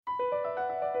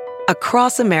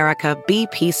Across America,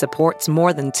 BP supports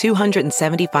more than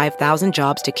 275,000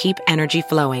 jobs to keep energy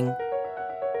flowing.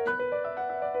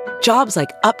 Jobs like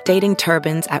updating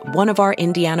turbines at one of our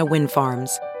Indiana wind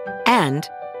farms and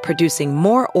producing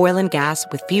more oil and gas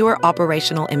with fewer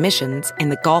operational emissions in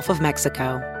the Gulf of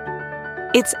Mexico.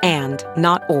 It's and,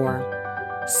 not or.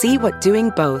 See what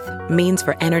doing both means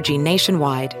for energy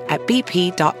nationwide at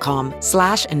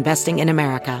bp.com/investing in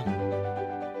America.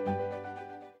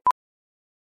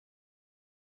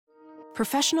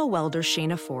 Professional welder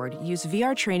Shayna Ford used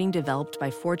VR training developed by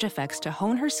ForgeFX to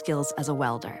hone her skills as a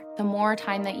welder. The more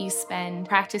time that you spend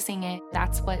practicing it,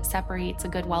 that's what separates a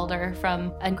good welder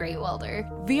from a great welder.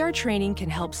 VR training can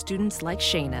help students like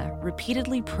Shayna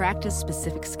repeatedly practice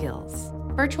specific skills.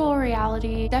 Virtual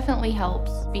reality definitely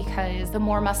helps because the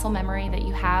more muscle memory that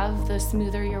you have, the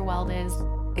smoother your weld is.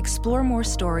 Explore more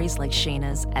stories like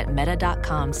Shayna's at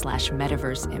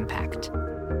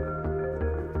meta.com/metaverseimpact.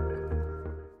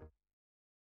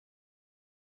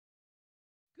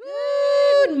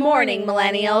 Good morning,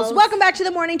 millennials. Welcome back to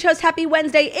the Morning Toast. Happy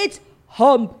Wednesday. It's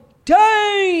hump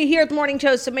day here at the Morning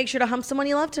Toast, so make sure to hump someone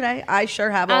you love today. I sure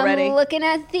have already. I'm looking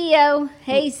at Theo.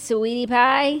 Hey, sweetie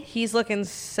pie. He's looking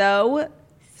so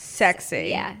sexy.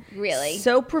 Yeah, really.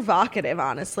 So provocative,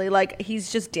 honestly. Like,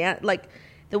 he's just like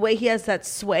the way he has that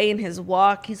sway in his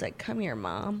walk. He's like, come here,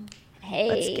 mom. Hey.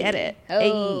 Let's get it.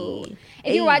 Oh. Hey.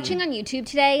 If you're watching on YouTube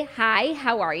today, hi,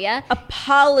 how are ya?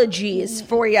 Apologies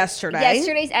for yesterday.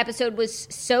 Yesterday's episode was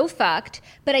so fucked,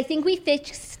 but I think we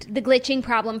fixed the glitching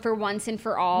problem for once and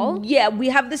for all. Yeah, we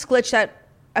have this glitch that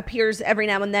appears every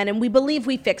now and then, and we believe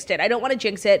we fixed it. I don't want to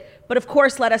jinx it, but of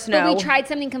course, let us know. But we tried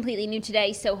something completely new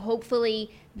today, so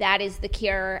hopefully that is the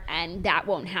cure and that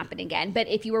won't happen again. But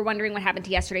if you were wondering what happened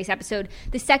to yesterday's episode,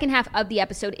 the second half of the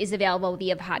episode is available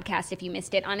via podcast if you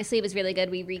missed it. Honestly, it was really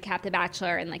good. We recapped The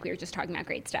Bachelor and like we were just talking about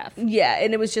great stuff. Yeah,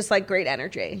 and it was just like great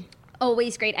energy.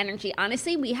 Always great energy.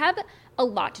 Honestly, we have a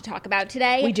lot to talk about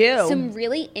today. We do. Some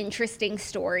really interesting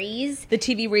stories. The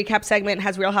TV recap segment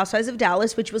has Real Housewives of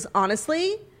Dallas, which was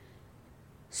honestly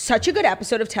such a good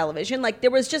episode of television. Like,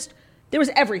 there was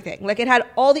everything. Like, it had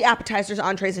all the appetizers,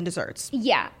 entrees, and desserts.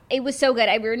 Yeah, it was so good.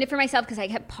 I ruined it for myself because I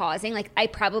kept pausing. Like,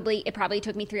 it probably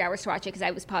took me 3 hours to watch it because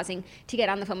I was pausing to get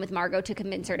on the phone with Margot to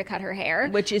convince her to cut her hair.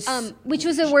 Which was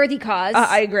a worthy cause.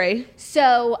 I agree.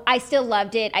 So I still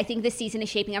loved it. I think this season is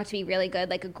shaping up to be really good.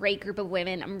 Like, a great group of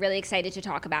women. I'm really excited to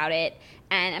talk about it.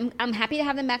 And I'm happy to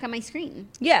have them back on my screen.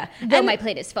 Yeah. Though my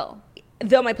plate is full.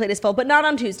 But not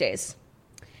on Tuesdays.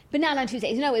 But not on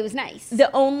Tuesdays. No, it was nice.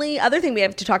 The only other thing we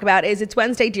have to talk about is it's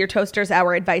Wednesday, Dear Toasters,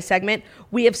 our advice segment.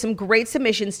 We have some great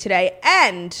submissions today,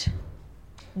 and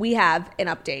we have an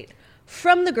update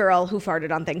from the girl who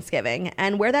farted on Thanksgiving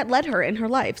and where that led her in her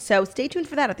life. So stay tuned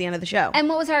for that at the end of the show. And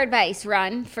what was our advice?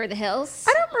 Run for the hills?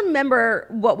 I don't remember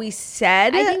what we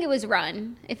said. I think it was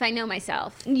run, if I know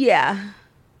myself. Yeah.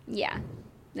 Yeah,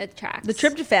 that tracks. The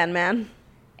tryptophan, man.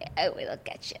 Oh, it'll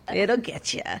get you. It'll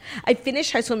get you. I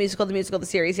finished High School Musical, the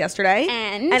series yesterday.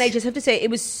 And I just have to say, it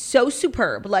was so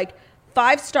superb. Like,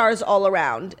 5 stars all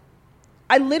around.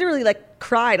 I literally, like,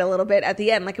 cried a little bit at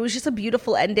the end. Like, it was just a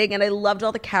beautiful ending, and I loved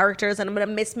all the characters, and I'm going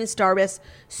to miss Miss Darbus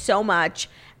so much.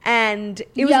 And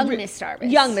it was Miss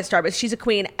Darbus. Young Miss Darbus. She's a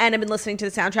queen. And I've been listening to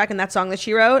the soundtrack, and that song that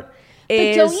she wrote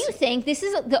But don't you think this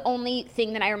is the only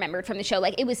thing that I remembered from the show?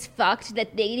 Like, it was fucked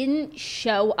that they didn't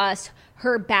show us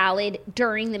her ballad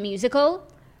during the musical.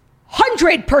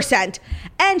 100%.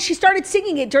 And she started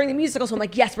singing it during the musical. So I'm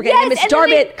like, yes, we're getting Miss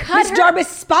Darbus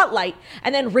spotlight.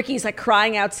 And then Ricky's like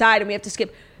crying outside and we have to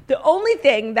skip. The only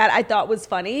thing that I thought was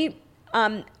funny,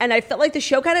 and I felt like the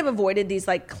show kind of avoided these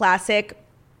like classic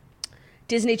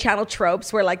Disney Channel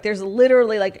tropes where like there's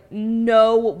literally like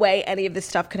no way any of this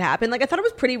stuff could happen. Like I thought it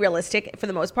was pretty realistic for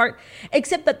the most part,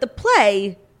 except that the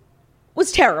play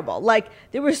was terrible. Like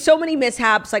there were so many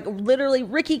mishaps. Like literally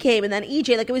Ricky came and then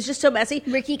EJ, like it was just so messy.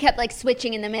 Ricky kept like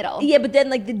switching in the middle. Yeah, but then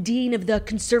like the dean of the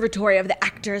Conservatory of the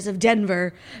Actors of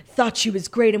Denver thought she was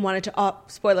great and wanted to,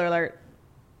 spoiler alert,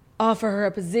 offer her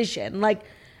a position. Like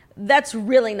that's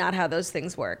really not how those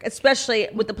things work. Especially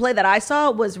with the play that I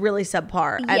saw was really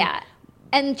subpar. And yeah.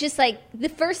 And just like the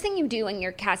first thing you do when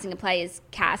you're casting a play is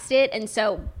cast it. And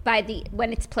so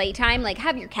when it's playtime, like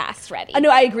have your cast ready. I know,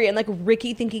 I agree. And like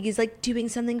Ricky thinking he's like doing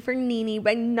something for Nene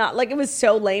by not, like it was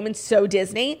so lame and so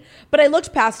Disney. But I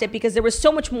looked past it because there was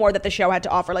so much more that the show had to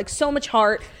offer. Like so much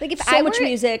heart, like if so I much were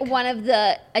music. One of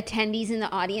the attendees in the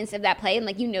audience of that play and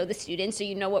like you know the students so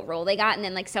you know what role they got and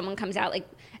then like someone comes out like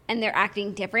and they're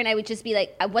acting different, I would just be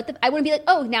like, I wouldn't be like,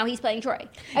 oh, now he's playing Troy.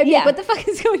 I'd be like, what the fuck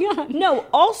is going on? No,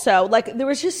 also, like, there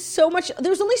was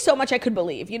only so much I could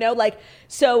believe, you know? Like,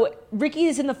 so Ricky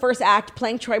is in the first act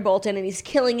playing Troy Bolton, and he's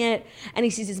killing it, and he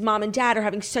sees his mom and dad are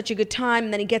having such a good time,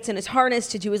 and then he gets in his harness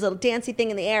to do his little dancey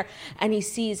thing in the air, and he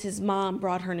sees his mom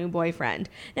brought her new boyfriend.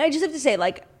 Now, I just have to say,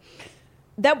 like,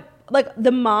 that, like,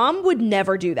 the mom would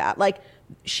never do that. Like,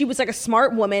 she was like a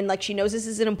smart woman. Like, she knows this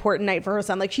is an important night for her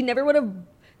son. Like, she never would have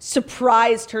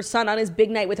surprised her son on his big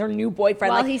night with her new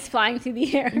boyfriend. While like, he's flying through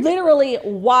the air. Literally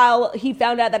while he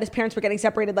found out that his parents were getting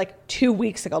separated like 2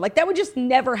 weeks ago. Like, that would just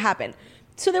never happen.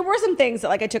 So there were some things that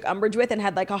like I took umbrage with and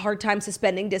had like a hard time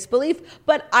suspending disbelief.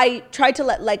 But I tried to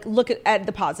look at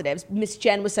the positives. Miss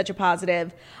Jen was such a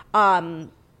positive.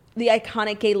 The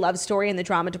iconic gay love story in the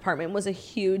drama department was a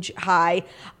huge high.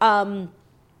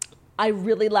 I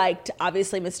really liked,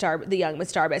 obviously, the young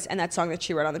Miss Darbus and that song that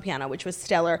she wrote on the piano, which was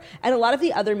stellar. And a lot of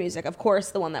the other music, of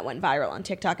course, the one that went viral on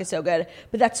TikTok is so good.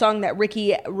 But that song that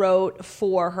Ricky wrote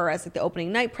for her as like the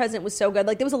opening night present was so good.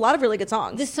 Like, there was a lot of really good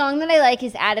songs. The song that I like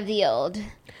is Out of the Old.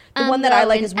 The one that I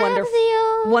like is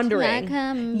Wondering.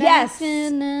 Yes.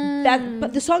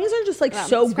 But the songs are just like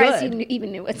so good. I'm surprised you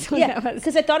even knew what song that was.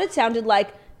 Because I thought it sounded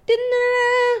like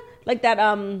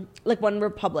that like One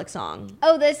Republic song.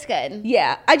 Oh, that's good.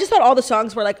 Yeah, I just thought all the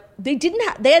songs were like they didn't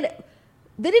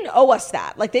owe us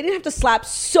that. Like, they didn't have to slap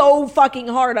so fucking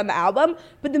hard on the album,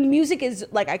 but the music is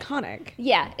like iconic.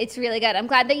 Yeah, it's really good. I'm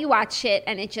glad that you watched it,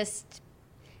 and it just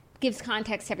gives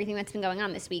context to everything that's been going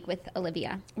on this week with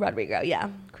Olivia Rodrigo.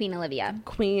 Yeah, Queen Olivia.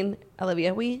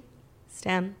 We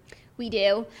stan. We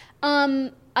do.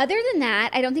 Other than that,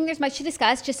 I don't think there's much to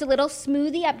discuss. Just a little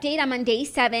smoothie update. I'm on day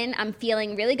 7. I'm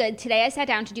feeling really good. Today I sat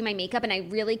down to do my makeup, and I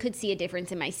really could see a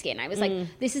difference in my skin. I was like,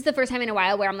 this is the first time in a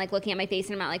while where I'm like looking at my face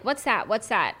and I'm not like, what's that?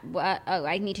 Oh,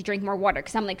 I need to drink more water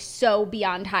because I'm like so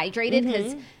beyond hydrated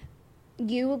because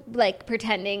you like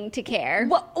pretending to care.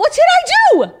 What should I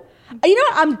do? You know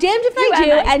what? I'm damned if I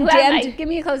do, and damned. Give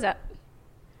me a close up.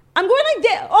 I'm going like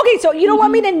this. Okay, so you don't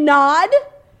want me to nod?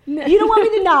 You don't want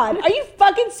me to nod? Are you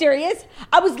fucking serious?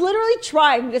 I was literally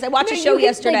trying because I watched a show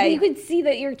yesterday. Like, you could see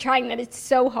that you're trying, that it's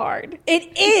so hard.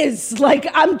 It is. Like,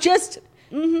 I'm just...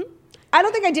 I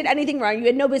don't think I did anything wrong. You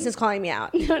had no business calling me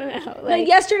out. No. Like,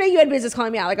 yesterday you had business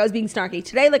calling me out. Like, I was being snarky.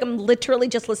 Today, like, I'm literally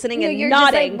just listening and you're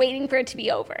nodding. Just, like, waiting for it to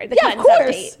be over. Yeah, of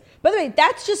course. Update. By the way,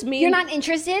 that's just me. You're not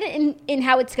interested in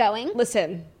how it's going?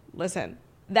 Listen.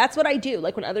 That's what I do.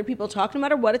 Like, when other people talk, no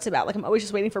matter what it's about, like, I'm always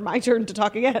just waiting for my turn to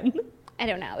talk again. I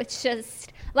don't know. It's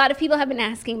just a lot of people have been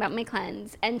asking about my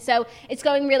cleanse, and so it's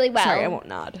going really well. Sorry, I won't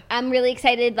nod. I'm really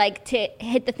excited, like, to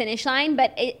hit the finish line,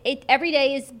 but it every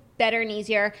day is better and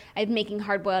easier. I'm making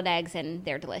hard-boiled eggs, and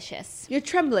they're delicious. You're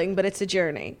trembling, but it's a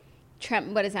journey.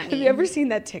 What does that mean? Have you ever seen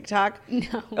that TikTok?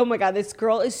 No. Oh my God, this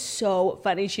girl is so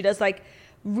funny. She does like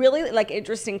really like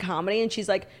interesting comedy, and she's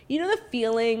like, you know the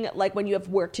feeling like when you have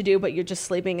work to do but you're just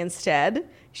sleeping instead?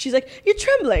 She's like, you're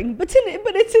trembling, but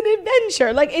it's an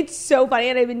adventure. Like, it's so funny,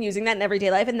 and I've been using that in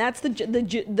everyday life, and that's the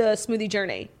smoothie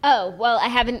journey. Oh, well, I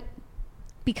haven't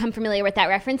become familiar with that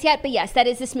reference yet, but yes, that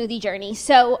is the smoothie journey.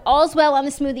 So all's well on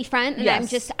the smoothie front, and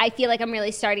yes. I feel like I'm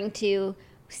really starting to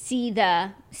see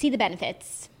the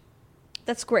benefits.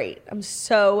 That's great. I'm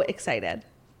so excited.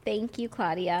 Thank you,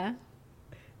 Claudia.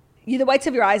 The whites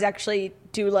of your eyes actually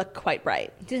do look quite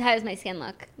bright. How does my skin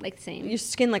look? Like the same? Your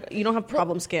skin, like, you don't have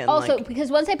problem skin. Also, like, because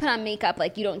once I put on makeup,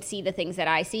 like, you don't see the things that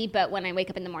I see, but when I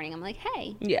wake up in the morning, I'm like,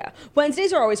 hey. Yeah.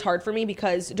 Wednesdays are always hard for me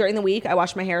because during the week, I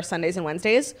wash my hair Sundays and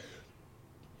Wednesdays.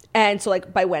 And so,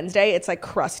 like, by Wednesday, it's, like,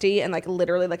 crusty and, like,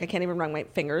 literally, like, I can't even run my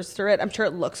fingers through it. I'm sure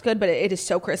it looks good, but it is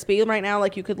so crispy right now.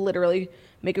 Like, you could literally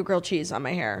make a grilled cheese on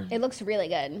my hair. It looks really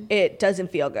good. It doesn't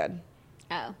feel good.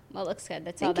 Oh, well, it looks good.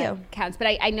 That's Thank all you. that counts.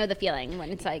 But I know the feeling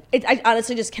when it's like... I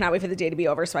honestly just cannot wait for the day to be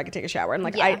over so I can take a shower. And,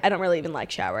 like, yeah. I don't really even like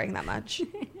showering that much.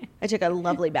 I took a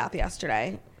lovely bath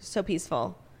yesterday. So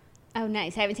peaceful. Oh,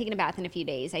 nice. I haven't taken a bath in a few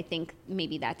days. I think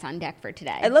maybe that's on deck for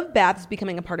today. I love baths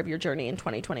becoming a part of your journey in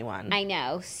 2021. I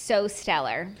know. So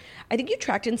stellar. I think you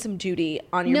tracked in some duty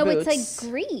on your boots. No, it's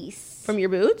like grease. From your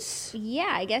boots? Yeah,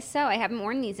 I guess so. I haven't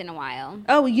worn these in a while.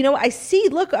 Oh, you know, I see.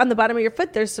 Look, on the bottom of your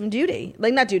foot, there's some duty.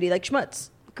 Like, not duty, like schmutz.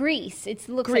 Grease. It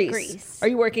looks like grease. Are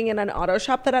you working in an auto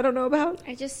shop that I don't know about?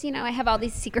 I just, I have all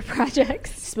these secret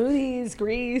projects. Smoothies,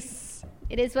 grease.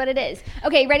 It is what it is.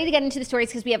 Okay, ready to get into the stories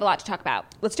because we have a lot to talk about.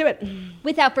 Let's do it.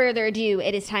 Without further ado,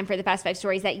 it is time for the Fast 5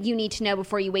 stories that you need to know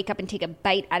before you wake up and take a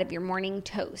bite out of your morning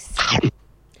toast.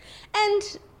 And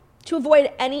to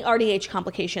avoid any RDH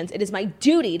complications, it is my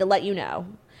duty to let you know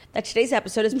that today's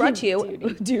episode is brought to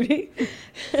you... Duty?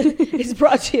 is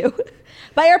brought to you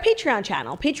by our Patreon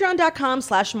channel,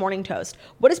 patreon.com/morningtoast.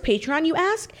 What is Patreon, you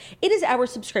ask? It is our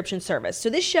subscription service. So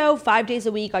this show, 5 days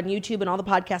a week on YouTube and all the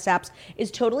podcast apps,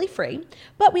 is totally free.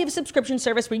 But we have a subscription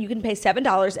service where you can pay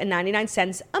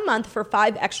 $7.99 a month for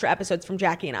 5 extra episodes from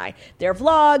Jackie and I. They're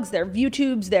vlogs, they're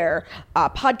YouTubes, they're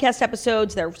podcast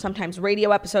episodes, they're sometimes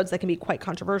radio episodes that can be quite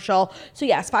controversial. So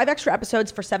yes, 5 extra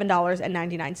episodes for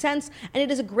 $7.99. And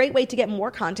it is a great way to get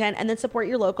more content and then support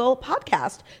your local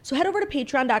podcast. So head over to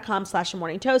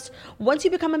patreon.com/morningtoast. Once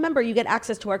you become a member, you get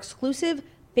access to our exclusive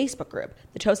Facebook group,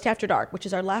 the Toast After Dark, which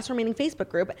is our last remaining Facebook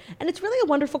group. And it's really a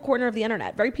wonderful corner of the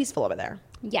internet. Very peaceful over there.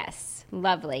 Yes,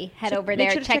 lovely. Head over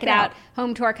there, check it out.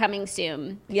 Home tour coming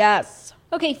soon. Yes.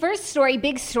 Okay, first story,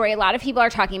 big story. A lot of people are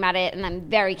talking about it, and I'm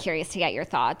very curious to get your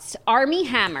thoughts. Armie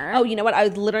Hammer. Oh, you know what? I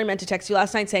literally meant to text you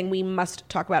last night saying we must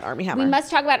talk about Armie Hammer. We must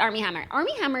talk about Armie Hammer.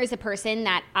 Armie Hammer is a person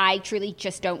that I truly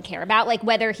just don't care about. Like,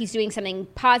 whether he's doing something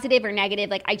positive or negative,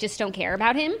 like, I just don't care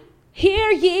about him.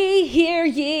 Hear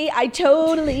ye, I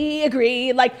totally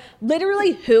agree. Like,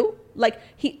 literally, who? Like,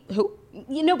 who?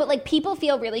 You know, but like people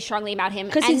feel really strongly about him.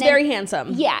 Because he's very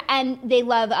handsome. Yeah, and they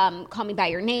love Call Me By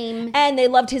Your Name. And they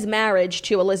loved his marriage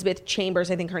to Elizabeth Chambers,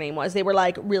 I think her name was. They were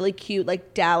like really cute,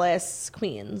 like Dallas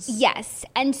queens. Yes,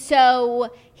 and so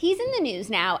he's in the news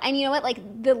now. And you know what?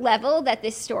 Like the level that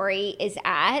this story is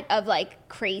at of like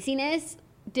craziness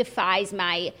defies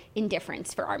my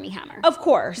indifference for Armie Hammer. Of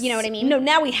course. You know what I mean? No,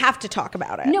 now we have to talk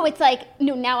about it. No, it's like,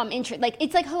 no, now I'm interested. Like,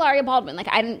 it's like Hilaria Baldwin. Like,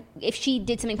 if she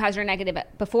did something positive or negative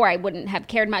before, I wouldn't have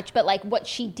cared much. But, like, what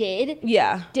she did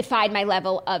defied my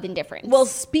level of indifference. Well,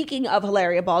 speaking of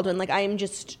Hilaria Baldwin, like, I am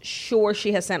just sure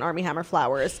she has sent Armie Hammer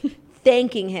flowers,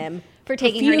 thanking him for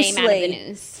taking her name out of the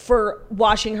news. For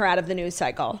washing her out of the news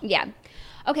cycle. Yeah.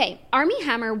 Okay, Armie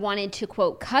Hammer wanted to,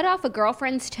 quote, cut off a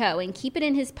girlfriend's toe and keep it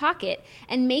in his pocket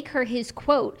and make her his,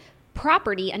 quote,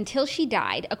 property until she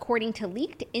died, according to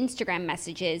leaked Instagram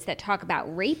messages that talk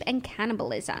about rape and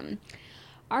cannibalism.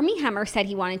 Armie Hammer said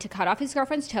he wanted to cut off his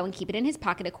girlfriend's toe and keep it in his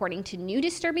pocket, according to new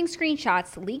disturbing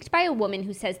screenshots leaked by a woman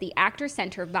who says the actor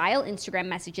sent her vile Instagram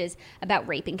messages about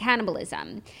rape and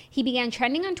cannibalism. He began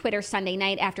trending on Twitter Sunday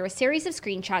night after a series of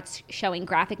screenshots showing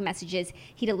graphic messages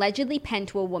he'd allegedly penned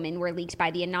to a woman were leaked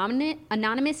by the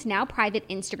anonymous, now private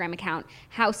Instagram account,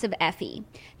 House of Ep8.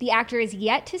 The actor is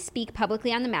yet to speak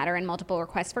publicly on the matter, and multiple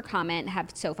requests for comment have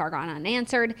so far gone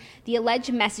unanswered. The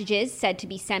alleged messages, said to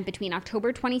be sent between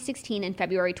October 2016 and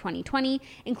February 2020,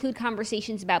 include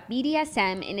conversations about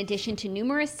BDSM in addition to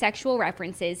numerous sexual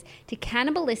references to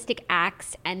cannibalistic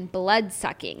acts and blood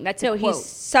sucking. That's a quote. He's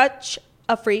such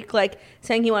a freak, like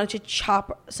saying he wanted to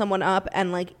chop someone up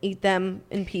and like eat them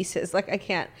in pieces. Like I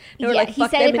can't. No, yeah, like, he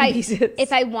fuck said them in pieces.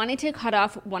 if I wanted to cut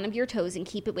off one of your toes and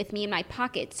keep it with me in my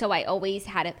pocket, so I always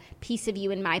had a piece of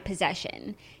you in my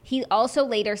possession. He also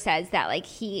later says that like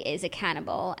he is a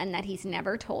cannibal and that he's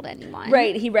never told anyone.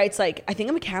 Right. He writes like, I think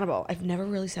I'm a cannibal. I've never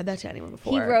really said that to anyone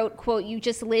before. He wrote, quote, you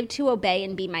just live to obey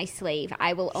and be my slave.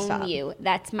 I will own you.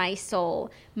 That's my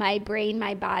soul, my brain,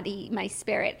 my body, my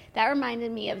spirit. That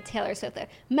reminded me of Taylor Swift.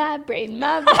 My brain,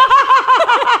 my body.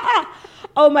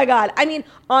 Oh my God. I mean,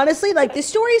 honestly, like this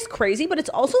story is crazy, but it's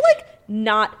also like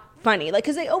not funny. Like,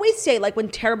 because they always say like when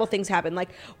terrible things happen, like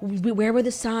where were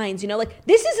the signs? You know, like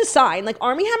this is a sign. Like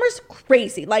Armie Hammer's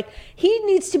crazy. Like he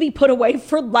needs to be put away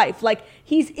for life. Like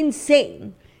he's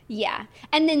insane. Yeah.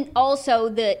 And then also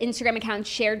the Instagram account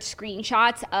shared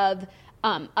screenshots of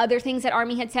other things that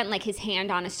Armie had sent, like his hand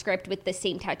on a script with the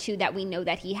same tattoo that we know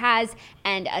that he has,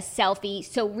 and a selfie.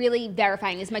 So really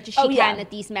verifying as much as she can that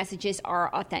these messages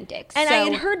are authentic. And I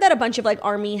had heard that a bunch of like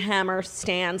Armie Hammer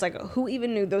stans, like who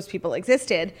even knew those people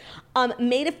existed,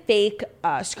 made a fake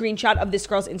screenshot of this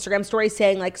girl's Instagram story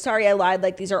saying like, sorry, I lied,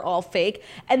 like these are all fake.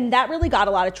 And that really got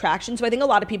a lot of traction. So I think a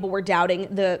lot of people were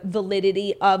doubting the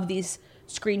validity of these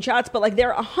screenshots, but like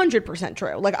they're 100%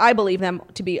 true. Like I believe them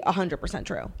to be 100%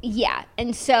 true. Yeah.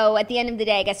 And so at the end of the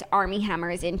day, I guess Armie Hammer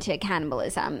is into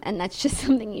cannibalism, and that's just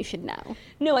something you should know.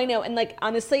 No, I know. And like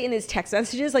honestly, in his text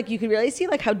messages, like you could really see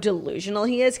like how delusional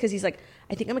he is, because he's like,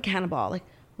 I think I'm a cannibal. Like,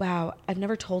 wow, I've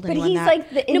never told anyone that. But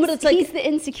he's like but it's like he's the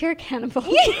insecure cannibal.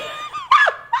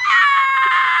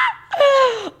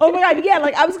 Oh my God, yeah.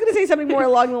 Like I was gonna say something more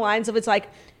along the lines of, it's like,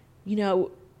 you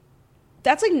know,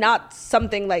 that's like not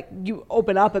something like you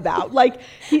open up about. Like, like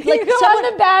you go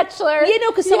on The Bachelor. You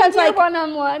know, because someone's like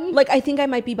one-on-one. Like, I think I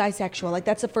might be bisexual. Like,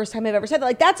 that's the first time I've ever said that.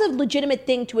 Like, that's a legitimate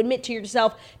thing to admit to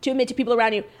yourself, to admit to people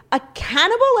around you. A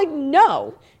cannibal? Like,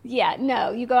 no. Yeah,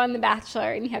 no. You go on The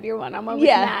Bachelor and you have your one-on-one with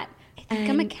Matt. I think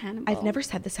I'm a cannibal. I've never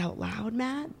said this out loud,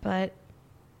 Matt, but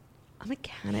I'm a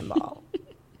cannibal.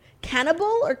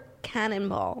 Cannibal or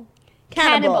cannonball?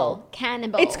 Cannibal.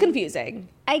 It's confusing.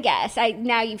 I guess.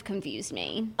 Now you've confused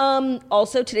me.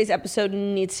 Also, today's episode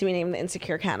needs to be named The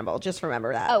Insecure Cannibal. Just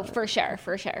remember that. Oh, for sure.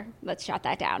 Let's jot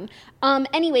that down.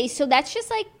 Anyway, so that's just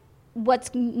like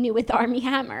what's new with Armie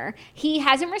Hammer. He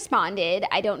hasn't responded.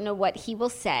 I don't know what he will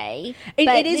say.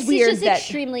 It is weird. This is just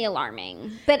extremely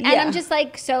alarming. And I'm just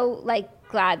like so like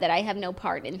glad that I have no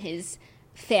part in his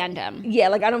fandom. Yeah,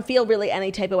 like I don't feel really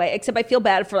any type of way, except I feel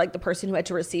bad for like the person who had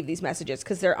to receive these messages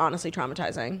because they're honestly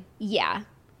traumatizing. Yeah.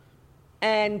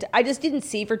 And I just didn't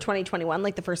see for 2021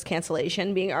 like the first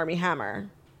cancellation being Armie Hammer.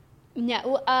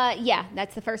 No, yeah,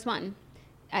 that's the first one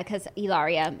because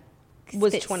Ilaria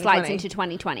was slides into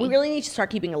 2020. We really need to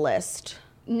start keeping a list.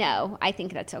 No, I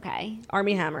think that's okay.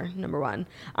 Armie Hammer, number 1.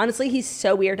 Honestly, he's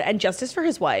so weird. And justice for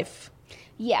his wife.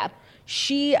 Yeah.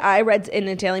 I read in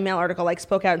a Daily Mail article, like,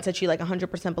 spoke out and said she, like,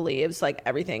 100% believes, like,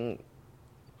 everything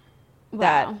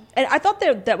that... Wow. And I thought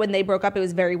that when they broke up, it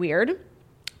was very weird.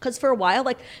 Because for a while,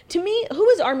 like, to me, who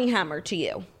is Armie Hammer to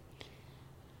you?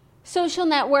 Social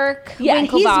Network, yeah,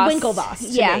 Winklevoss. He's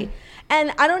Winklevoss to me.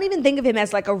 And I don't even think of him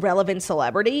as, like, a relevant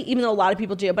celebrity, even though a lot of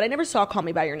people do. But I never saw Call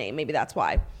Me By Your Name. Maybe that's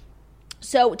why.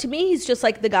 So, to me, he's just,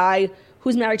 like, the guy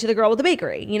who's married to the girl with the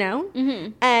bakery, you know?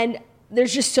 Mm-hmm. And...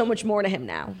 there's just so much more to him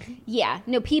now. Yeah.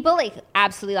 No, people, like,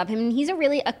 absolutely love him. And he's a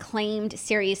really acclaimed,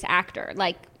 serious actor.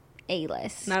 Like,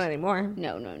 A-list. Not anymore.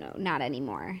 No. Not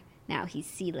anymore. Now he's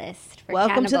C-list for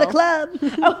Welcome Cannibal. to the club.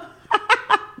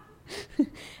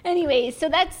 Anyway, so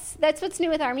that's what's new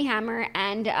with Armie Hammer.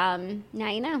 And now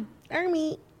you know.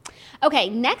 Armie. Okay,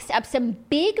 next up, some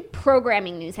big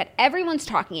programming news that everyone's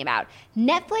talking about.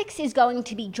 Netflix is going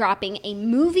to be dropping a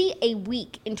movie a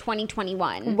week in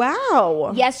 2021.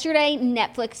 Wow. Yesterday,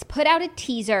 Netflix put out a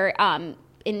teaser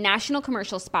in national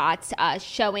commercial spots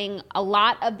showing a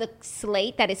lot of the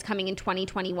slate that is coming in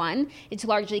 2021. It's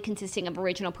largely consisting of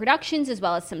original productions as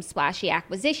well as some splashy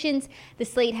acquisitions. The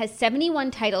slate has 71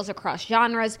 titles across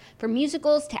genres, from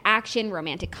musicals to action,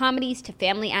 romantic comedies to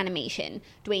family animation.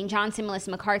 Dwayne Johnson, Melissa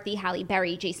McCarthy, Halle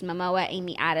Berry, Jason Momoa,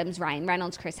 Amy Adams, Ryan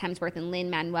Reynolds, Chris Hemsworth, and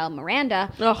Lin-Manuel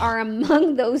Miranda are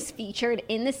among those featured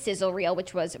in the sizzle reel,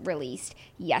 which was released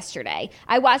yesterday.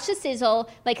 I watched the sizzle.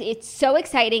 Like, it's so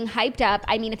exciting, hyped up.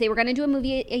 I mean, if they were going to do a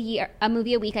movie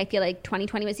a week, I feel like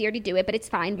 2020 was the year to do it, but it's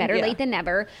fine. Better late than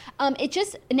never.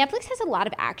 Netflix has a lot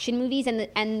of action movies,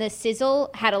 and the sizzle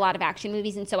had a lot of action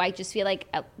movies, and so I just feel like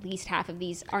at least half of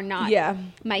these are not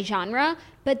my genre.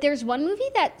 But there's one movie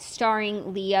that's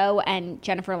starring Leo and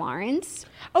Jennifer Lawrence.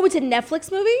 Oh, it's a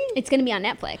Netflix movie? It's going to be on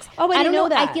Netflix. Oh, I don't know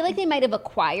that. I feel like they might have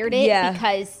acquired it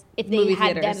because if they movie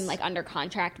had theaters. them like under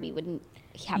contract, we wouldn't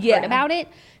have heard about it.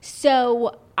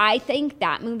 So I think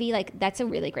that movie, like, that's a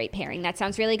really great pairing. That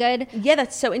sounds really good. Yeah,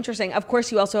 that's so interesting. Of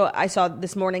course, I saw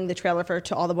this morning the trailer for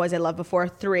To All the Boys I Loved Before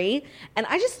 3, and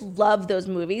I just love those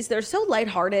movies. They're so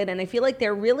lighthearted, and I feel like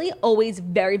they're really always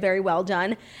very, very well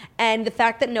done. And the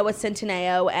fact that Noah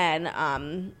Centineo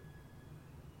and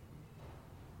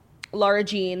Laura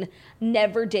Jean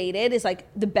never dated is like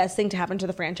the best thing to happen to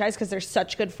the franchise because they're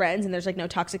such good friends and there's like no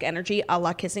toxic energy a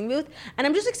la Kissing Booth. And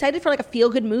I'm just excited for like a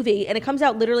feel-good movie, and it comes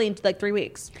out literally in like 3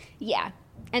 weeks. Yeah.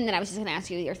 And then I was just going to ask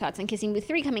you your thoughts on Kissing Booth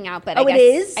 3 coming out, but it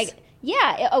is? It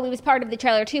was part of the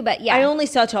trailer too, but yeah. I only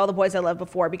saw To All the Boys I Loved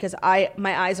Before because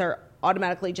my eyes are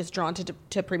automatically just drawn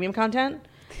to premium content.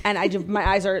 And my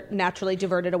eyes are naturally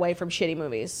diverted away from shitty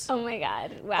movies. Oh my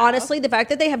God. Wow. Honestly, the fact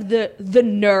that they have the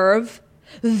nerve,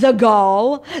 the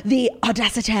gall, the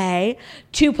audacity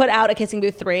to put out a Kissing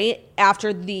Booth 3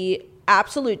 after the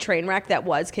absolute train wreck that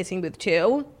was Kissing Booth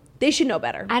 2, they should know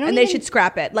better. They should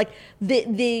scrap it. Like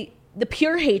the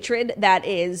pure hatred that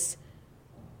is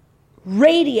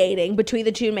radiating between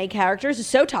the two main characters is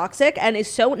so toxic and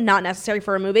is so not necessary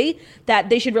for a movie that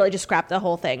they should really just scrap the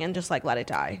whole thing and just like let it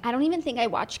die. I don't even think I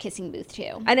watched Kissing Booth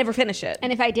 2. I never finished it.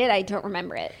 And if I did, I don't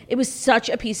remember it. It was such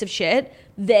a piece of shit.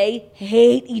 They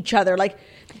hate each other. Like,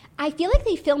 I feel like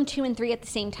they filmed 2 and 3 at the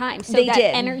same time. So they that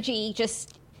did. Energy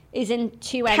just is in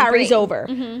 2 and 3. Carries over.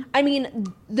 Mm-hmm. I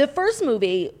mean, the first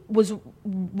movie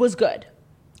was good.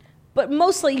 But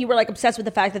mostly you were like obsessed with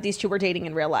the fact that these two were dating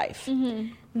in real life.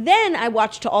 Mm-hmm. Then I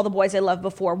watched To All the Boys I Loved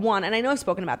Before 1, and I know I've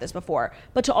spoken about this before,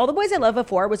 but To All the Boys I Loved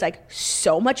Before was like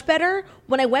so much better.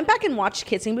 When I went back and watched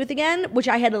Kissing Booth again, which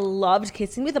I had loved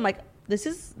Kissing Booth, I'm like, this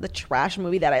is the trash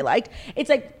movie that I liked. It's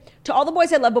like To All the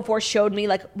Boys I Loved Before showed me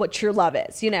like what true love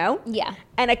is, you know? Yeah.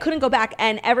 And I couldn't go back,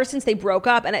 and ever since they broke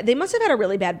up, and they must have had a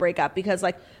really bad breakup because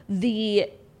like the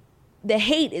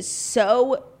hate is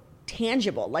so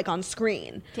tangible, like on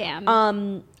screen. Damn.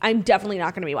 I'm definitely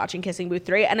not going to be watching Kissing Booth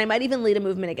 3, and I might even lead a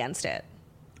movement against it.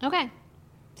 Okay.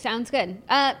 Sounds good.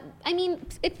 I mean,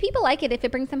 if people like it, if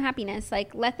it brings them happiness,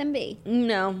 like, let them be.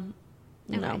 No.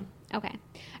 No. Okay.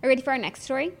 Are you ready for our next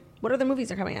story? What other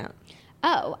movies are coming out?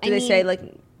 Oh, Do they say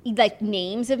like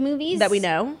names of movies that we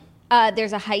know?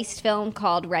 There's a heist film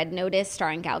called Red Notice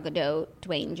starring Gal Gadot,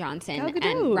 Dwayne Johnson,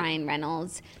 and Ryan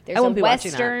Reynolds. There's a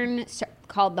Western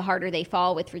called The Harder They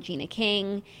Fall with Regina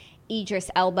King,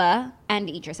 Idris Elba, and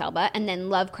then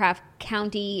Lovecraft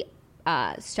County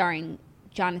starring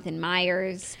Jonathan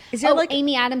Myers. Is there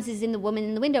Amy Adams is in The Woman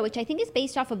in the Window, which I think is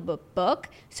based off of a book.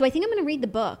 So I think I'm going to read the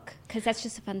book because that's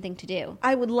just a fun thing to do.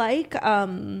 I would like...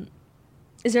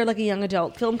 is there like a young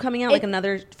adult film coming out, like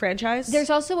another franchise? There's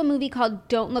also a movie called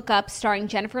Don't Look Up starring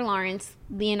Jennifer Lawrence,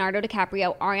 Leonardo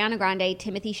DiCaprio, Ariana Grande,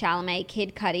 Timothée Chalamet,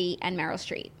 Kid Cudi, and Meryl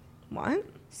Streep. What?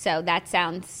 So that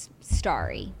sounds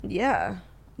starry. Yeah.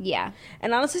 Yeah.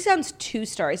 And honestly sounds too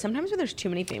starry. Sometimes when there's too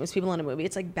many famous people in a movie,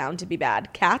 it's like bound to be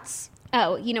bad. Cats?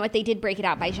 Oh, you know what? They did break it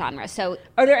out by genre. So,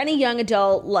 are there any young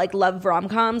adult like love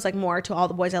rom-coms, like more To All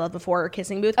the Boys I Loved Before or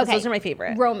Kissing Booth? Because those are my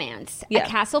favorite. Romance. Yeah. A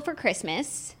Castle for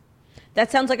Christmas. That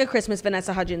sounds like a Christmas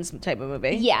Vanessa Hudgens type of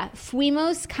movie. Yeah.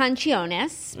 Fuimos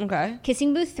Canciones. Okay.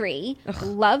 Kissing Booth 3. Ugh.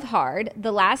 Love Hard.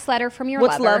 The Last Letter from Your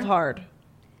Lover. What's Love Hard?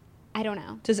 I don't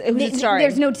know. Who's it starring?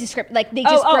 There's no description. Like they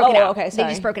just broke it out. Okay, sorry.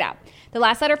 They just broke it out. The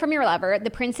Last Letter from Your Lover. The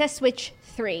Princess Switch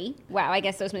 3. Wow, I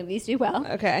guess those movies do well.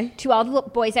 Okay. To All the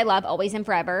Boys I Love, Always and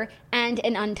Forever. And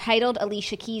an untitled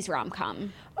Alicia Keys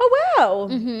rom-com. Oh, wow.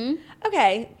 Mm-hmm.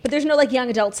 Okay. But there's no like young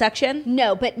adult section?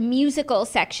 No, but musical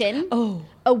section. Oh.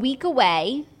 A Week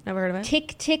Away. Never heard of it.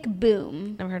 Tick, Tick,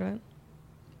 Boom. Never heard of it.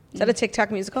 Is that a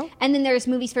TikTok musical? And then there's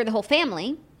movies for the whole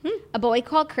family. A Boy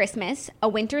Called Christmas, A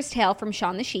Winter's Tale from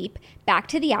Shaun the Sheep, Back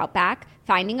to the Outback,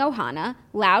 Finding Ohana,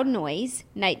 Loud Noise,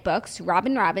 Night Books,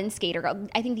 Robin, Skater Girl.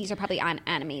 I think these are probably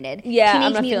animated. Yeah, Teenage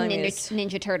I'm not Mutant feeling these.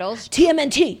 Ninja Turtles.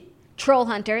 TMNT. Troll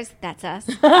Hunters, that's us.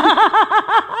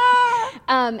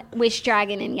 Wish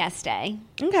Dragon and Yes Day.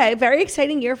 Okay, very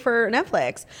exciting year for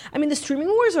Netflix. I mean, the streaming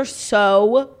wars are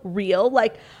so real.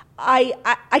 Like,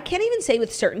 I can't even say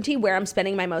with certainty where I'm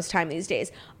spending my most time these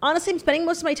days. Honestly, I'm spending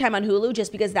most of my time on Hulu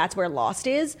just because that's where Lost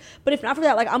is. But if not for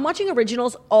that, like I'm watching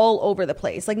originals all over the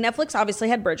place. Like Netflix obviously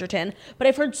had Bridgerton, but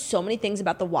I've heard so many things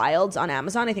about The Wilds on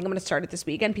Amazon. I think I'm going to start it this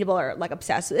weekend. People are like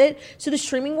obsessed with it. So the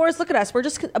streaming wars, look at us. We're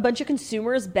just a bunch of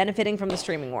consumers benefiting from the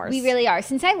streaming wars. We really are.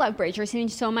 Since I love Bridgerton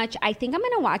so much, I think I'm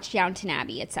going to watch Downton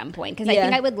Abbey at some point because I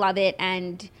think I would love it.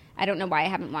 And I don't know why I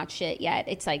haven't watched it yet.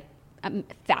 It's like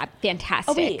fantastic.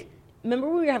 Oh, wait. Remember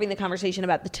we were having the conversation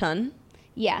about the Ton?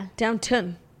 Yeah.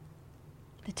 Downton.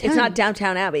 The Ton. It's not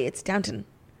Downtown Abbey. It's Downton.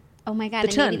 Oh my God.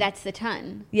 Maybe that's the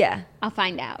Ton. Yeah. I'll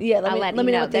find out. Yeah. I'll let me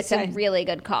know. That's a really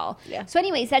good call. Yeah. So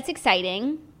anyways, that's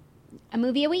exciting. A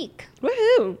movie a week.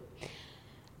 Woohoo.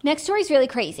 Next story is really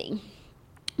crazy.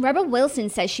 Rebel Wilson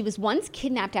says she was once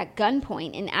kidnapped at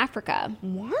gunpoint in Africa.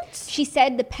 What? She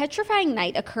said the petrifying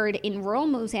night occurred in rural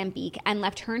Mozambique and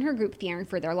left her and her group fearing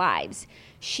for their lives.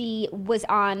 She was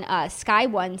on Sky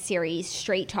One series,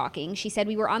 Straight Talking. She said,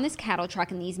 we were on this cattle truck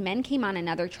and these men came on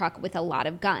another truck with a lot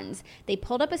of guns. They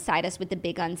pulled up beside us with the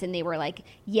big guns and they were like,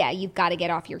 yeah, you've got to get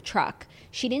off your truck.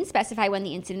 She didn't specify when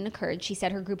the incident occurred. She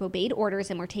said her group obeyed orders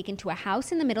and were taken to a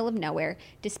house in the middle of nowhere.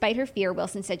 Despite her fear,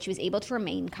 Wilson said she was able to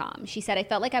remain calm. She said, I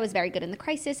felt like I was very good in the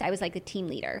crisis. I was like the team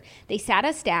leader. They sat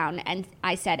us down and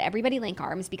I said, everybody link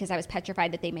arms because I was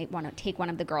petrified that they might want to take one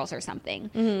of the girls or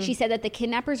something. Mm-hmm. She said that the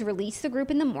kidnappers released the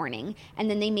group in the morning and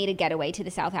then they made a getaway to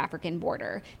the South African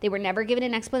border. They were never given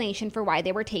an explanation for why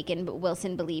they were taken, but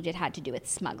Wilson believed it had to do with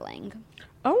smuggling.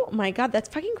 Oh my God, that's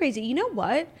fucking crazy. You know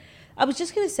what? I was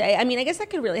just going to say, I mean, I guess that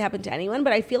could really happen to anyone,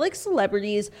 but I feel like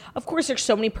celebrities, of course, there's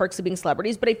so many perks of being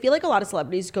celebrities, but I feel like a lot of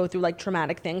celebrities go through like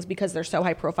traumatic things because they're so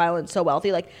high profile and so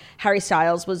wealthy. Like Harry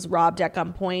Styles was robbed at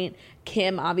gunpoint,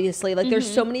 Kim, obviously. Like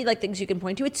there's so many like things you can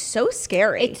point to. It's so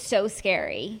scary. It's so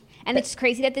scary. And it's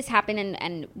crazy that this happened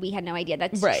and we had no idea.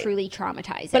 That's truly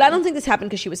traumatizing. But I don't think this happened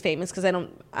because she was famous because I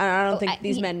don't think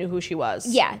these men knew who she was.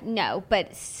 Yeah, no,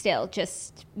 but still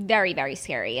just very, very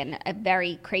scary and a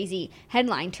very crazy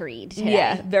headline to read today.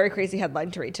 Yeah, very crazy headline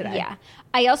to read today. Yeah.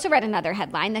 I also read another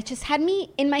headline that just had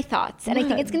me in my thoughts and I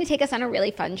think it's going to take us on a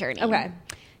really fun journey. Okay.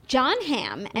 John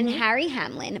Hamm and Harry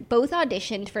Hamlin both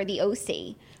auditioned for the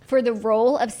OC for the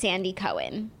role of Sandy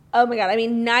Cohen. Oh my God. I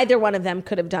mean, neither one of them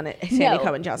could have done it Sandy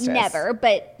Cohen justice. Never.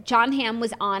 But John Hamm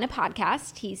was on a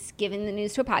podcast. He's given the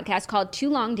news to a podcast called Too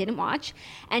Long Didn't Watch.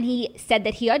 And he said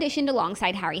that he auditioned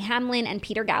alongside Harry Hamlin and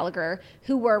Peter Gallagher,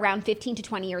 who were around 15 to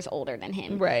 20 years older than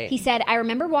him. Right. He said, I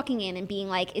remember walking in and being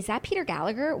like, is that Peter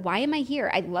Gallagher? Why am I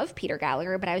here? I love Peter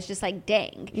Gallagher, but I was just like,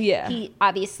 dang. Yeah.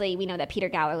 Obviously, we know that Peter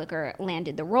Gallagher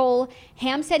landed the role.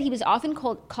 Hamm said he was often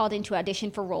called in to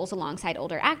audition for roles alongside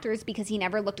older actors because he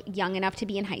never looked young enough to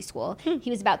be in high school. He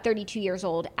was about 32 years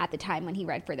old at the time when he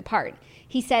read for the part.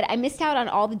 He said, I missed out on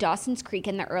all the Dawson's Creek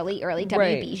and the early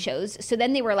WB shows. So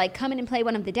then they were like, come in and play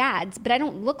one of the dads, but I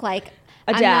don't look like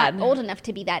a dad. I'm not old enough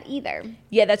to be that either.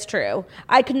 Yeah, that's true.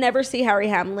 I could never see Harry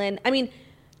Hamlin. I mean,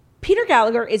 Peter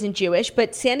Gallagher isn't Jewish,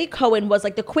 but Sandy Cohen was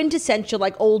like the quintessential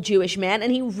like old Jewish man,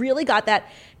 and he really got that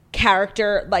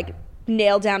character like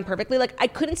nailed down perfectly. Like, I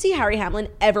couldn't see Harry Hamlin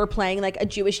ever playing like a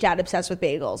Jewish dad obsessed with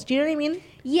bagels. Do you know what I mean?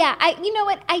 Yeah, you know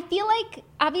what? I feel like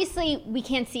obviously we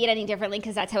can't see it any differently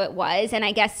because that's how it was, and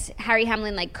I guess Harry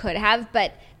Hamlin like could have,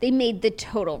 but they made the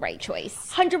total right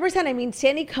choice. 100%. I mean,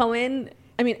 Sandy Cohen.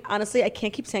 I mean, honestly, I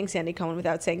can't keep saying Sandy Cohen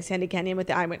without saying Sandy Kenyon with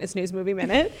the Eyewitness News Movie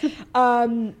Minute.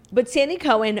 But Sandy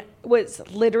Cohen was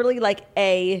literally like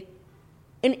an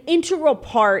integral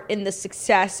part in the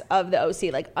success of the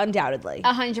OC, like undoubtedly.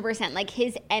 100%. Like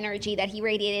his energy that he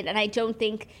radiated, and I don't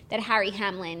think that Harry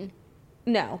Hamlin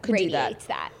could do radiates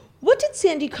that. What did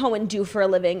Sandy Cohen do for a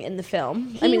living in the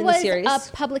film? In the series? He was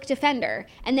a public defender,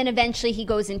 and then eventually he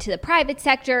goes into the private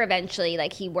sector. Eventually,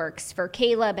 like he works for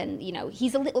Caleb, and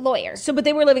he's a lawyer. So, but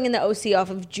they were living in the OC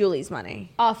off of Julie's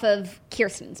money, off of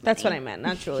Kirsten's money. That's what I meant,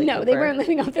 not Julie. No, Cooper. they weren't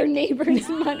living off their neighbor's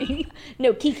money.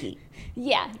 No, Kiki.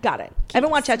 Yeah, got it. I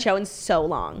haven't watched that show in so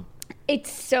long.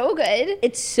 It's so good.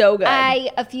 It's so good.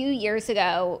 A few years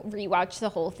ago, rewatched the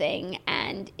whole thing,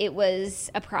 and it was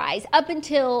a prize up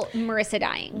until Marissa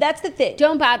dying. That's the thing.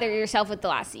 Don't bother yourself with the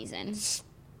last season.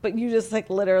 But you just, like,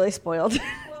 literally spoiled.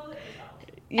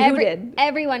 Who did?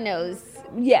 Everyone knows.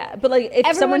 Yeah, but, like,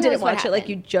 if someone didn't watch it, like,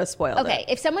 you just spoiled it. Okay,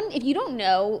 if you don't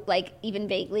know, like, even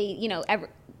vaguely,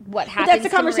 what happens. But that's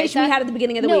the conversation Marissa, we had at the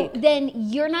beginning of the week. Then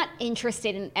you're not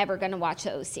interested in ever going to watch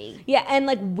the OC. Yeah, and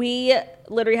like we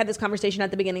literally had this conversation at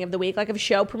the beginning of the week. Like if a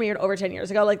show premiered over 10 years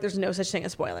ago, like there's no such thing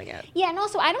as spoiling it. Yeah, and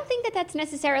also I don't think that that's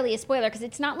necessarily a spoiler because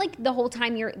it's not like the whole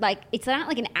time you're like, it's not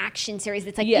like an action series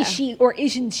that's like, is she or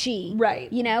isn't she? Right.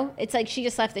 It's like she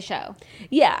just left the show.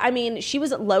 Yeah, I mean, she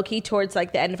was low-key towards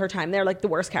like the end of her time there, like the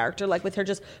worst character, like with her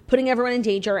just putting everyone in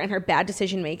danger and her bad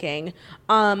decision making.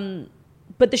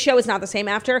 But the show is not the same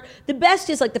after. The best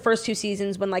is like the first two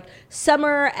seasons when like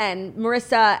Summer and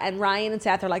Marissa and Ryan and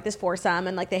Seth are like this foursome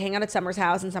and like they hang out at Summer's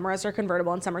house and Summer has her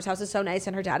convertible and Summer's house is so nice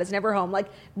and her dad is never home. Like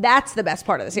that's the best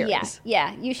part of the series.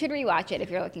 Yeah. You should rewatch it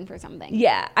if you're looking for something.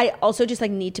 Yeah. I also just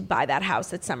like need to buy that house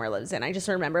that Summer lives in. I just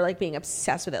remember like being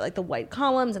obsessed with it. Like the white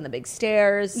columns and the big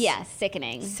stairs. Yeah,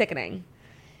 sickening.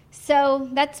 So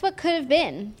that's what could have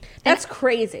been. That's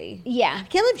crazy. Yeah. I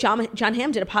can't believe John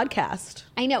Hamm did a podcast.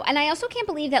 I know. And I also can't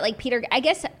believe that like Peter, I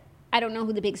guess, I don't know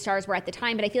who the big stars were at the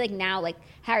time, but I feel like now like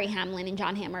Harry Hamlin and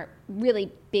John Hamm are really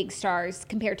big stars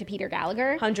compared to Peter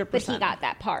Gallagher. 100%. But he got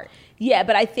that part. Yeah,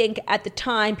 but I think at the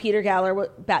time Peter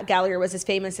Gallagher was as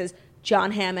famous as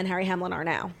John Hamm and Harry Hamlin are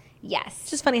now. Yes.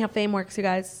 It's just funny how fame works, you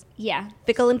guys. Yeah.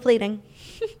 Fickle and fleeting.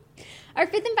 Our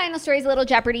fifth and final story is a little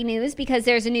Jeopardy news because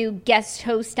there's a new guest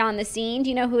host on the scene. Do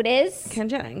you know who it is? Ken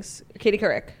Jennings. Katie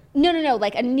Couric. No.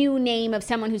 Like a new name of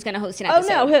someone who's going to host an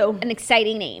episode. Oh, no. Who? An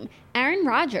exciting name. Aaron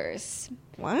Rodgers.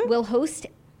 What? Will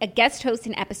guest host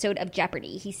an episode of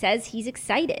Jeopardy. He says he's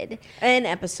excited. An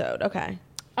episode. Okay.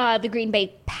 The Green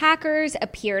Bay Packers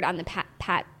appeared on the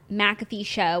Pat McAfee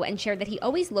show and shared that he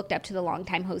always looked up to the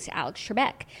longtime host Alex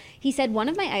Trebek. He said, one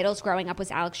of my idols growing up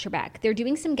was Alex Trebek. They're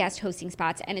doing some guest hosting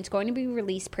spots and it's going to be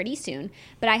released pretty soon,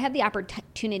 but I have the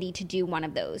opportunity to do one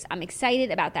of those. I'm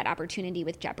excited about that opportunity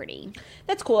with Jeopardy.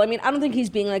 That's cool. I mean, I don't think he's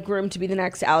being like groomed to be the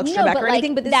next Alex Trebek or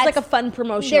anything, but this is like a fun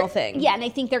promotional thing. Yeah, and I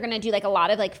think they're going to do like a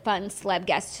lot of like fun celeb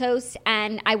guest hosts,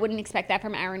 and I wouldn't expect that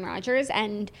from Aaron Rodgers,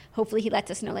 and hopefully he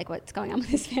lets us know like what's going on with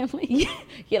his family.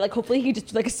 Yeah, like hopefully he just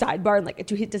do like a sidebar and like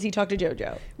does he talk to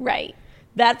JoJo? Right.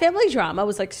 That family drama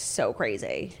was like so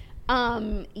crazy.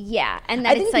 Yeah, and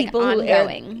that it's like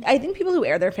ongoing. I think people who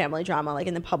air their family drama like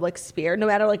in the public sphere, no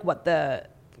matter like what the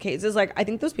case is, like I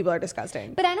think those people are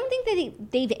disgusting. But I don't think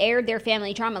that they've aired their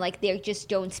family drama. Like they just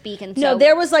don't speak. And so, no,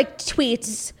 there was like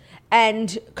tweets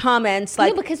and comments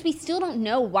like no, because we still don't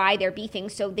know why they're beefing.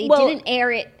 So they didn't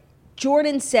air it.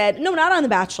 Jordan said no, not on The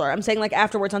Bachelor. I'm saying like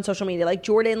afterwards on social media, like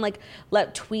Jordan like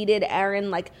tweeted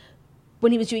Aaron like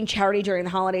when he was doing charity during the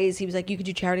holidays, he was like, you could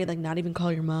do charity, like not even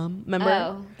call your mom. Remember?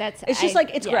 Oh, it's just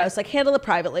like, it's gross. Like handle it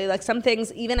privately. Like some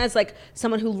things, even as like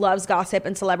someone who loves gossip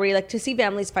and celebrity, like to see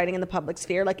families fighting in the public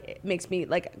sphere, like it makes me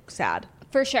like sad.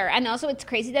 For sure. And also it's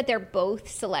crazy that they're both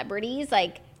celebrities,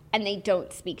 like, and they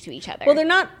don't speak to each other. Well, they're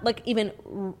not like even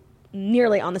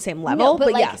nearly on the same level, no,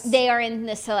 but like, yes, they are in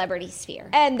the celebrity sphere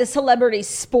and the celebrity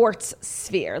sports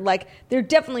sphere. Like they're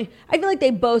definitely, I feel like they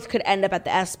both could end up at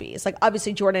the ESPYs. Like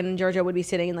obviously Jordan and Georgia would be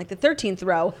sitting in like the 13th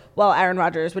row, while Aaron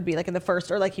Rodgers would be like in the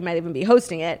first, or like he might even be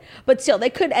hosting it. But still, they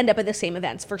could end up at the same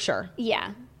events for sure.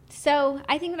 Yeah. So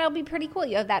I think that'll be pretty cool.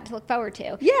 You have that to look forward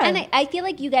to. Yeah. And I feel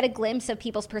like you get a glimpse of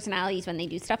people's personalities when they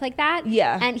do stuff like that.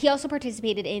 Yeah. And he also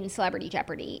participated in Celebrity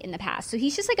Jeopardy in the past. So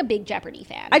he's just like a big Jeopardy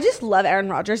fan. I just love Aaron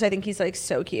Rodgers. I think he's like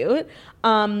so cute.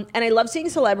 And I love seeing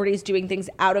celebrities doing things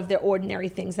out of their ordinary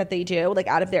things that they do, like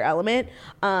out of their element.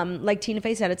 Like Tina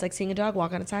Fey said, it's like seeing a dog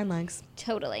walk on its hind legs.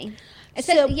 Totally.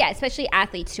 So, Especially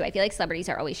athletes too. I feel like celebrities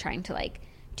are always trying to like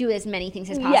do as many things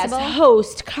as possible. Yes,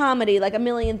 host, comedy, like a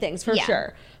million things for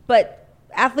sure. But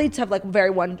athletes have like very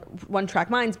one track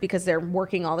minds because they're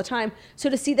working all the time. So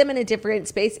to see them in a different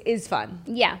space is fun.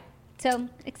 Yeah. So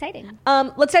exciting.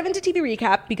 Let's dive into TV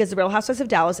recap, because the Real Housewives of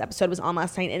Dallas episode was on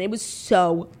last night and it was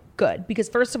so good. Because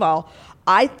first of all,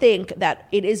 I think that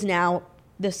it is now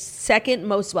the second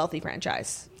most wealthy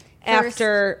franchise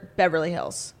after Beverly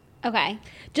Hills. Okay.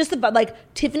 Just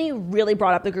like Tiffany really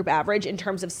brought up the group average in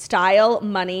terms of style,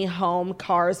 money, home,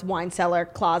 cars, wine cellar,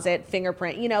 closet,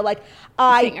 fingerprint. You know, like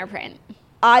fingerprint.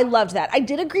 I loved that. I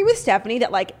did agree with Stephanie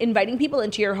that like inviting people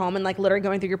into your home and like literally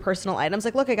going through your personal items,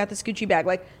 like, look, I got this Gucci bag.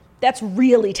 Like that's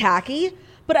really tacky.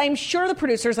 But I'm sure the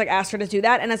producers like asked her to do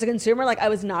that. And as a consumer, like I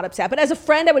was not upset. But as a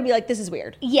friend, I would be like, this is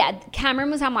weird. Yeah.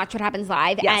 Cameron was on Watch What Happens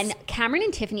Live. Yes. And Cameron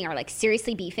and Tiffany are like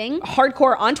seriously beefing.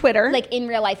 Hardcore on Twitter. Like in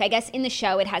real life. I guess in the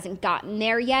show it hasn't gotten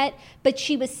there yet. But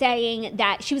she was saying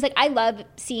that, she was like, I love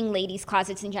seeing ladies'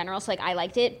 closets in general. So like I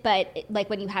liked it. But like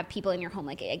when you have people in your home,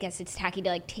 like I guess it's tacky to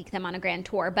like take them on a grand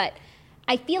tour. But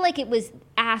I feel like it was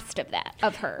asked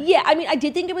of her. Yeah. I mean, I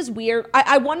did think it was weird.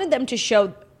 I wanted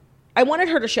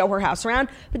her to show her house around,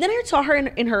 but then I saw her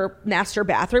in her master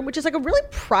bathroom, which is like a really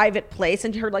private place,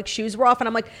 and her like shoes were off, and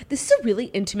I'm like, this is a really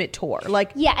intimate tour.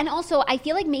 Like, yeah, and also I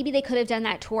feel like maybe they could have done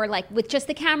that tour like with just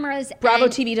the cameras,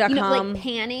 BravoTV.com, you know, like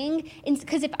panning.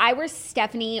 Because if I were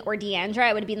Stephanie or Deandra,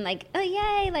 I would have been like, oh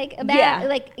yay, like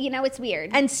like, you know, it's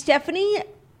weird. And Stephanie,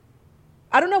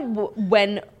 I don't know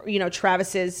when, you know,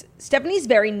 Stephanie's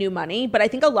very new money, but I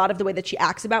think a lot of the way that she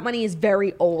acts about money is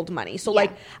very old money. So,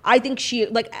 like, I think she,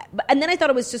 like, and then I thought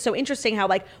it was just so interesting how,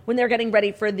 like, when they're getting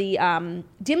ready for the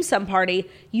dim sum party,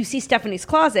 you see Stephanie's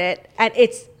closet, and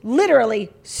it's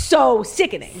literally so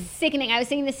sickening. Sickening. I was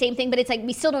saying the same thing, but it's like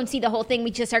we still don't see the whole thing.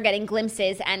 We just are getting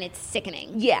glimpses, and it's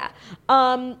sickening. Yeah.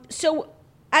 So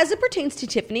as it pertains to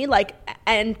Tiffany, like,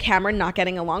 and Cameron not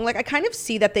getting along, like, I kind of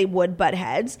see that they would butt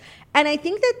heads. And I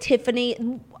think that Tiffany,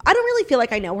 I don't really feel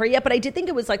like I know her yet, but I did think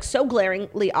it was, like, so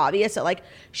glaringly obvious that, like,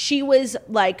 she was,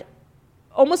 like,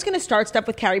 almost going to start stuff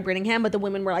with Carrie Brittingham, but the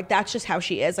women were like, that's just how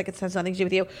she is. Like, it has nothing to do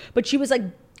with you. But she was, like,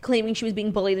 claiming she was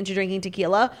being bullied into drinking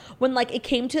tequila. When, like, it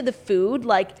came to the food,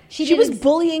 like, she was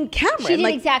bullying Cameron. She did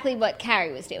like, exactly what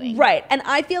Carrie was doing. Right. And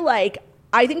I feel like,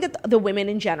 I think that the women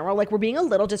in general, like, we're being a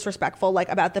little disrespectful, like,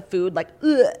 about the food, like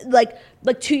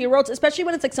 2-year-olds, especially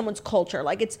when it's like someone's culture.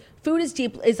 Like, food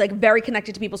is like very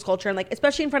connected to people's culture, and like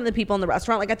especially in front of the people in the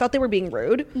restaurant. Like, I thought they were being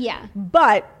rude. Yeah.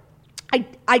 But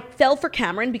I fell for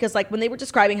Cameron because, like, when they were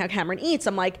describing how Cameron eats,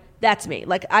 I'm like, that's me.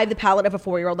 Like, I have the palate of a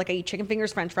 4-year-old. Like, I eat chicken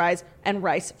fingers, French fries, and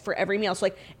rice for every meal. So,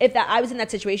 like, if I was in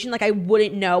that situation, like, I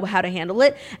wouldn't know how to handle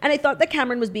it. And I thought that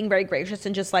Cameron was being very gracious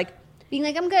and just like being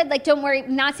like, I'm good. Like, don't worry.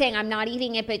 Not saying I'm not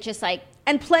eating it, but just like.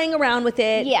 And playing around with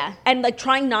it. Yeah. And like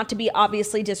trying not to be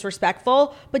obviously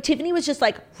disrespectful. But Tiffany was just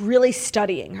like really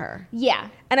studying her. Yeah.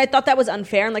 And I thought that was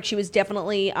unfair. And like she was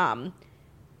definitely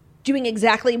doing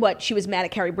exactly what she was mad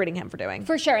at Carrie Brittingham for doing.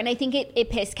 For sure. And I think it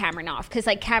pissed Cameron off because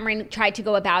like Cameron tried to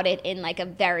go about it in like a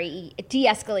very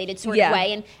de-escalated sort of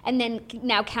way. And then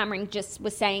now Cameron just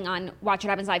was saying on Watch What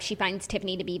Happens Live, she finds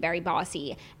Tiffany to be very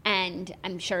bossy. And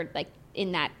I'm sure like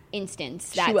in that instance,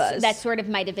 that sort of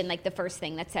might have been like the first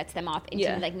thing that sets them off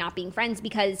into like not being friends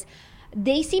because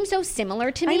they seem so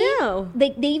similar to me. I know.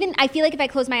 They even, I feel like if I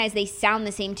close my eyes, they sound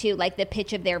the same too, like the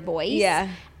pitch of their voice. Yeah.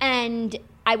 And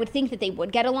I would think that they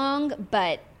would get along,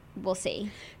 but we'll see.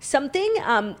 Something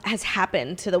has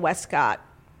happened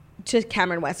to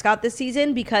Cameron Westcott this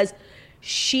season because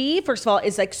she, first of all,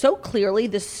 is like so clearly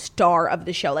the star of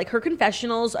the show. Like her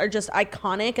confessionals are just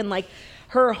iconic and like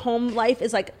her home life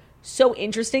is like so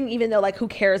interesting, even though like who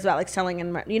cares about like selling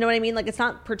and you know what I mean? Like it's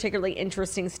not particularly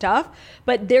interesting stuff,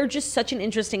 but they're just such an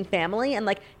interesting family. And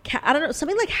like, I don't know,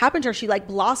 something like happened to her. She like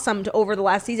blossomed over the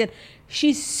last season.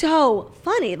 She's so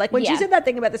funny. Like when she said that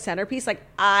thing about the centerpiece, like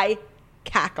I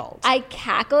cackled. I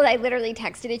literally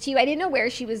texted it to you. I didn't know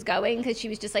where she was going because she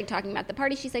was just like talking about the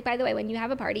party. She's like, by the way, when you have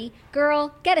a party,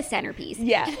 girl, get a centerpiece.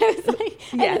 Yeah. And I was like,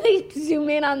 and then they zoom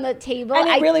in on the table. And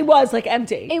it really was like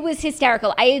empty. It was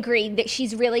hysterical. I agree that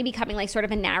she's really becoming like sort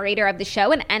of a narrator of the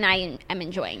show, and I am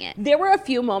enjoying it. There were a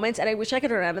few moments, and I wish I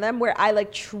could remember them, where I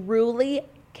like truly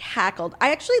cackled.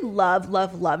 I actually love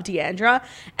Deandra.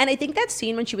 And I think that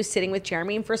scene when she was sitting with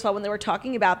Jeremy, and first of all, when they were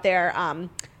talking about their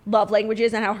love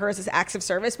languages and how hers is acts of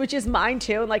service, which is mine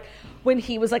too. And like when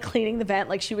he was like cleaning the vent,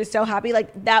 like she was so happy.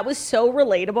 Like that was so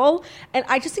relatable. And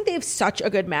I just think they have such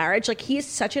a good marriage. Like he is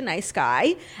such a nice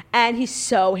guy and he's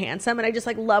so handsome. And I just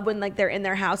like love when like they're in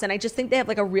their house. And I just think they have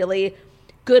like a really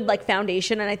good like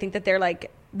foundation. And I think that they're like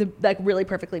really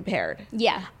perfectly paired.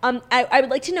 Yeah. I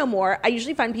would like to know more. I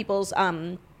usually find people's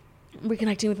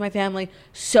reconnecting with my family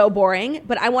so boring,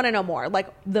 but I want to know more, like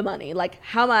the money, like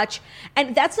how much.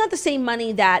 And that's not the same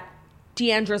money that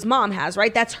Deandra's mom has,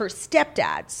 right? That's her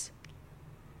stepdad's.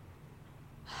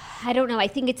 I don't know. I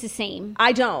think it's the same.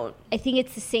 I don't. I think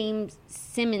it's the same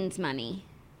Simmons money.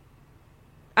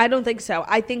 I don't think so.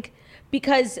 I think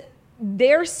because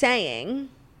they're saying,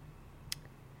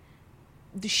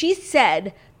 she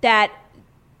said that,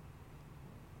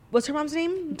 what's her mom's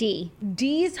name?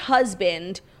 Dee's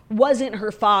husband wasn't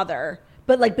her father,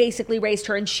 but like basically raised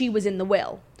her, and she was in the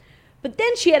will. But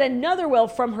then she had another will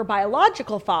from her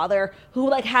biological father who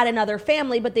like had another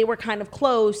family, but they were kind of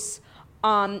close.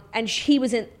 And he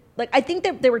was in, like, I think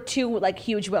that there were two like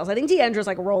huge wills. I think Deandra's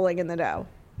like rolling in the dough.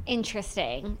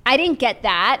 Interesting. I didn't get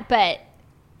that, but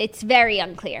it's very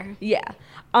unclear. Yeah.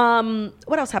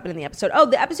 What else happened in the episode? Oh,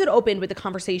 the episode opened with a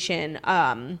conversation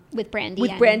with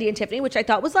Brandy and Tiffany, which I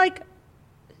thought was like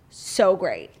so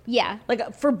great. Yeah.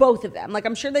 Like for both of them. Like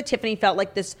I'm sure that Tiffany felt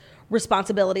like this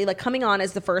responsibility, like coming on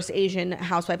as the first Asian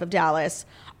housewife of Dallas,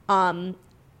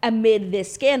 amid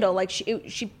this scandal. Like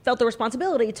she felt the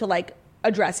responsibility to like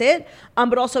address it,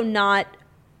 but also not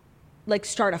like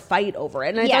start a fight over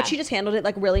it. And I thought she just handled it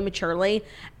like really maturely.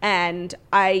 And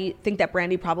I think that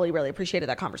Brandy probably really appreciated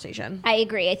that conversation. I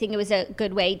agree. I think it was a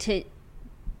good way to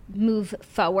move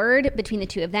forward between the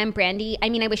two of them. Brandy, I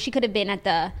mean, I wish she could have been at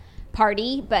the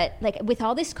party, but like with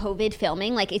all this COVID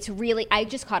filming, like it's really, I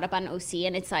just caught up on OC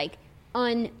and it's like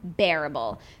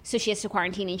unbearable. So she has to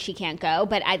quarantine and she can't go,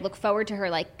 but I look forward to her.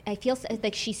 Like I feel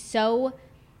like she's so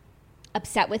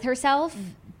upset with herself,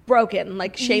 broken,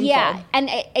 like shameful. Yeah, and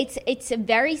it's a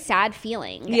very sad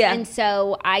feeling. Yeah, and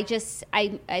so I'm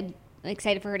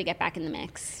excited for her to get back in the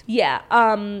mix. Yeah.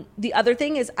 The other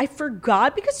thing is I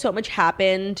forgot, because so much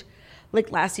happened like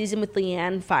last season with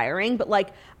Leanne firing, but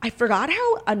like I forgot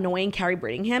how annoying Carrie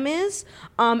Brittingham is.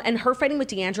 And her fighting with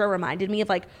Deandra reminded me of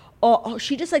like, oh,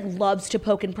 she just like loves to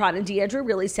poke and prod, and Deandra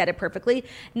really said it perfectly.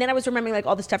 And then I was remembering like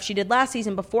all the stuff she did last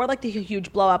season before like the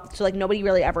huge blow up, so like nobody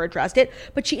really ever addressed it.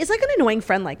 But she is like an annoying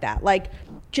friend like that, like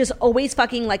just always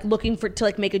fucking like looking to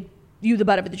like make you the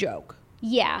butt of the joke.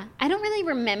 Yeah, I don't really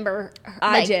remember her,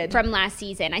 I did from last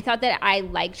season. I thought that I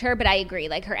liked her, but I agree,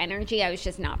 like her energy, I was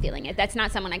just not feeling it. That's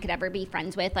not someone I could ever be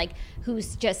friends with, like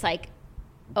who's just like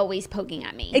always poking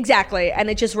at me. Exactly. And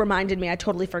it just reminded me, I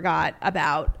totally forgot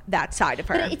about that side of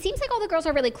her. But it seems like all the girls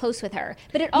are really close with her,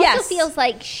 but it also feels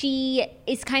like she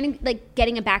is kind of like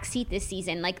getting a backseat this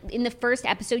season. Like in the first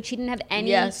episode she didn't have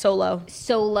any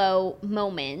solo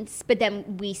moments, but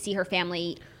then we see her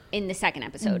family in the second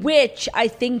episode, which I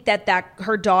think that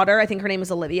her daughter, I think her name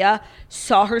is Olivia,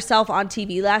 saw herself on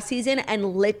TV last season,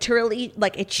 and literally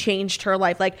like it changed her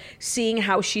life. Like seeing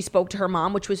how she spoke to her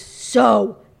mom, which was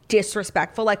so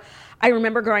disrespectful. Like I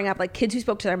remember growing up, like kids who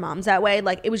spoke to their moms that way,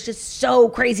 like it was just so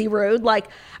crazy rude. Like,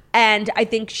 and I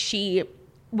think she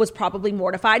was probably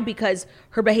mortified because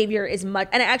her behavior is much,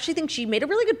 and I actually think she made a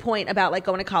really good point about like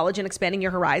going to college and expanding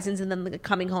your horizons, and then like,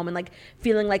 coming home and like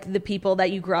feeling like the people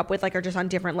that you grew up with like are just on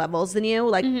different levels than you,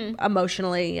 like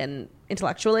emotionally and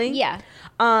intellectually. Yeah.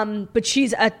 But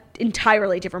she's a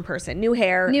entirely different person. New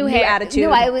hair, new attitude.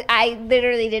 No, I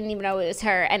literally didn't even know it was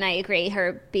her, and I agree.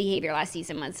 Her behavior last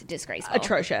season was disgraceful.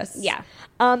 Atrocious. Yeah.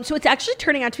 So it's actually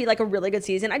turning out to be like a really good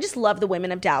season. I just love the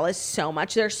women of Dallas so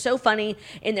much. They're so funny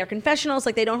in their confessionals.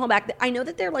 Like they don't hold back. I know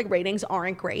that their like ratings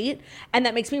aren't great, and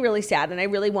that makes me really sad, and I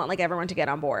really want like everyone to get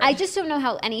on board. I just don't know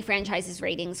how any franchise's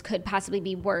ratings could possibly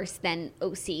be worse than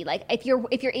OC. Like if you're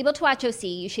able to watch OC,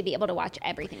 you should be able to watch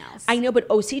everything else. I know, but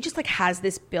OC just like has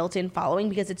this built-in following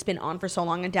because it's been on for so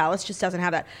long, and Dallas just doesn't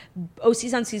have that.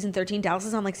 OC's on season 13, Dallas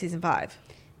is on like season 5.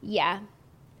 Yeah.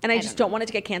 And I just don't want it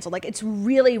to get canceled. Like, it's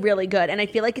really, really good. And I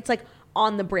feel like it's like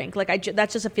on the brink. Like,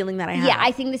 that's just a feeling that I have. Yeah,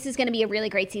 I think this is going to be a really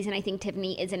great season. I think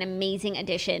Tiffany is an amazing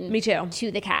addition. Me too.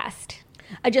 To the cast.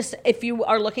 If you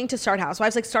are looking to start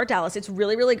Housewives, like, start Dallas. It's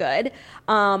really, really good.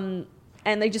 And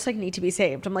they just, like, need to be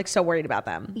saved. I'm, like, so worried about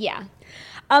them. Yeah.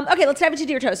 Okay, let's dive into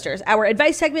Dear Toasters, our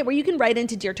advice segment where you can write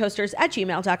into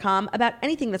deartoasters@gmail.com about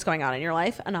anything that's going on in your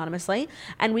life anonymously,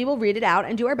 and we will read it out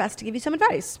and do our best to give you some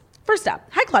advice. First up,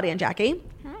 hi, Claudia and Jackie.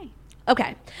 Hi.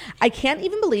 Okay, I can't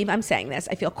even believe I'm saying this.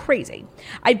 I feel crazy.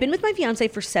 I've been with my fiance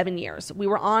for 7 years. We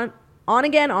were on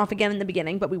again, off again in the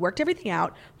beginning, but we worked everything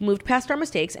out, moved past our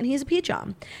mistakes, and he's a peach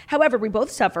on. However, we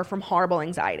both suffer from horrible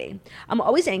anxiety. I'm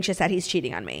always anxious that he's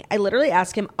cheating on me. I literally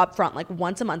ask him up front like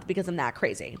once a month because I'm that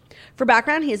crazy. For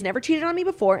background, he has never cheated on me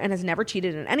before and has never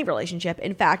cheated in any relationship.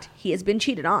 In fact, he has been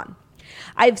cheated on.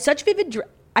 I had such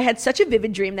a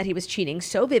vivid dream that he was cheating,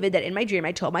 so vivid that in my dream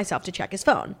I told myself to check his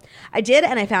phone. I did,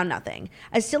 and I found nothing.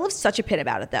 I still have such a pit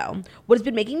about it, though. What has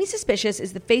been making me suspicious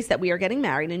is the fact that we are getting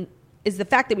married in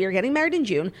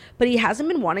June, but he hasn't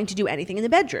been wanting to do anything in the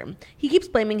bedroom. He keeps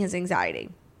blaming his anxiety.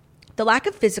 The lack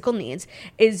of physical needs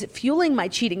is fueling my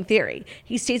cheating theory.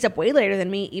 He stays up way later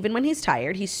than me, even when he's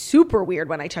tired. He's super weird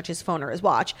when I touch his phone or his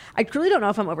watch. I truly don't know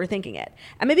if I'm overthinking it.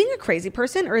 Am I being a crazy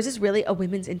person, or is this really a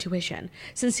women's intuition?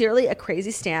 Sincerely, a crazy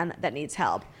stan that needs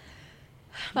help.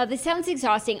 Well, this sounds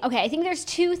exhausting. Okay, I think there's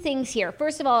two things here.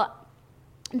 First of all,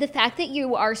 the fact that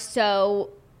you are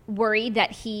so worried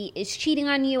that he is cheating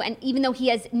on you, and even though he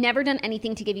has never done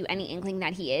anything to give you any inkling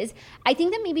that he is, I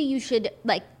think that maybe you should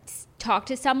like talk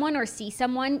to someone or see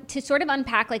someone to sort of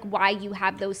unpack like why you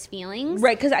have those feelings.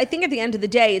 Right, because I think at the end of the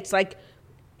day, it's like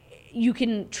you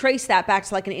can trace that back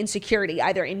to like an insecurity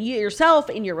either in you yourself,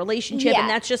 in your relationship, and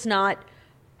that's just not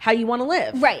how you want to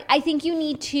live. Right. I think you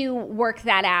need to work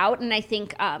that out, and I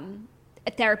think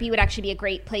therapy would actually be a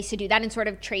great place to do that and sort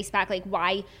of trace back like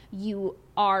why you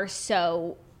are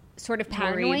so sort of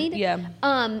paranoid. Worried. Yeah.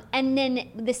 And then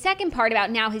the second part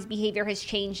about now his behavior has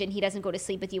changed and he doesn't go to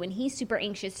sleep with you and he's super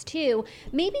anxious too.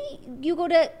 Maybe you go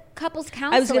to couples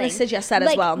counseling. I was going to suggest that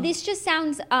as well. This just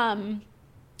sounds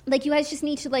like you guys just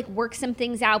need to like work some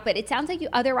things out, but it sounds like you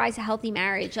otherwise a healthy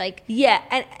marriage. Like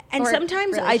and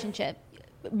sometimes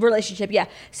relationship. Yeah.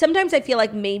 Sometimes I feel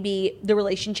like maybe the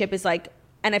relationship is like,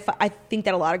 and I think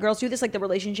that a lot of girls do this, like the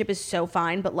relationship is so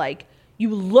fine, but like you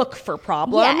look for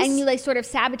problems. Yeah, and you like sort of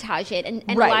sabotage it. And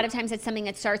right. A lot of times it's something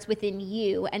that starts within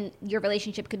you and your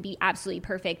relationship could be absolutely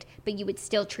perfect, but you would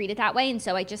still treat it that way. And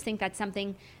so I just think that's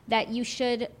something that you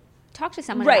should talk to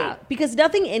someone about. Right, because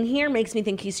nothing in here makes me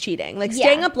think he's cheating. Like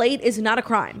staying up late is not a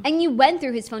crime. And you went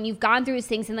through his phone, you've gone through his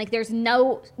things, and like there's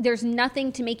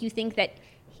nothing to make you think that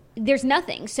there's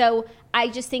nothing. So I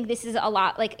just think this is a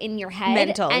lot like in your head.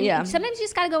 Mental, and sometimes you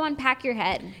just got to go unpack your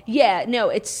head. Yeah,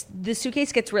 no, the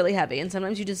suitcase gets really heavy and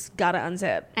sometimes you just got to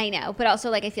unzip. I know, but also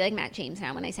like I feel like Matt James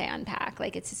now when I say unpack,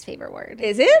 like it's his favorite word.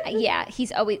 Is it? Yeah,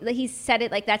 he's said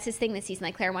it like that's his thing this season.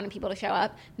 Like Claire wanted people to show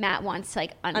up. Matt wants to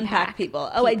like unpack people.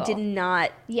 Oh, I did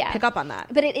not pick up on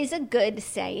that. But it is a good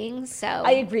saying, so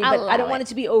I agree, but I don't want it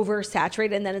to be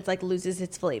oversaturated and then it's like loses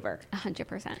its flavor.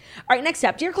 100%. All right, next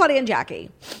up, Dear Claudia and Jackie.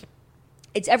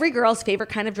 It's every girl's favorite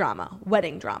kind of drama,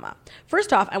 wedding drama.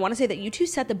 First off, I want to say that you two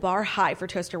set the bar high for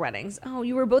toaster weddings. Oh,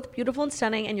 you were both beautiful and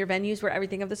stunning, and your venues were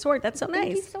everything of the sort. That's so nice.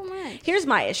 Thank you so much. Here's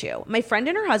my issue. My friend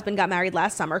and her husband got married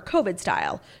last summer, COVID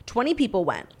style. 20 people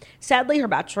went. Sadly, her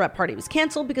bachelorette party was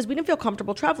canceled because we didn't feel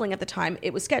comfortable traveling at the time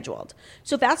it was scheduled.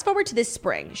 So fast forward to this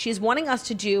spring. She's wanting us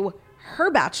to do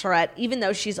her bachelorette even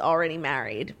though she's already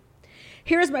married.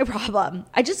 Here's my problem.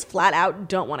 I just flat out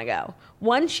don't want to go.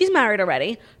 1, she's married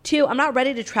already. 2, I'm not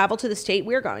ready to travel to the state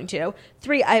we're going to.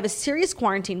 3, I have a serious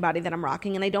quarantine body that I'm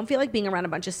rocking and I don't feel like being around a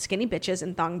bunch of skinny bitches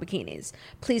in thong bikinis.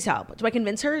 Please help. Do I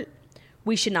convince her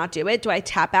we should not do it? Do I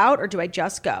tap out or do I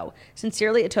just go?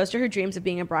 Sincerely, a toaster who dreams of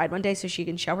being a bride one day so she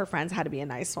can show her friends how to be a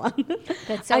nice one.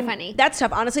 That's so funny. That's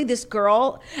tough. Honestly, this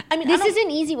girl, this is an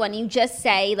easy one. You just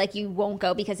say like you won't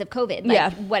go because of COVID.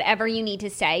 Like, whatever you need to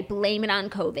say, blame it on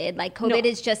COVID. Like COVID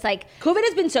is just like. COVID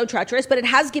has been so treacherous, but it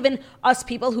has given us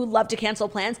people who love to cancel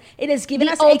plans, it has given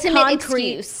us ultimate a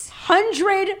concrete excuse.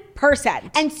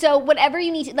 100%. And so whatever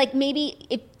you need to, like maybe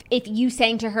if you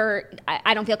saying to her,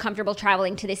 I don't feel comfortable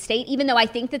traveling to this state, even though I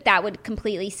think that would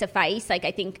completely suffice. Like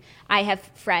I think I have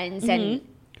friends and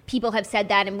people have said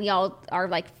that and we all are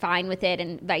like fine with it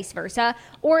and vice versa.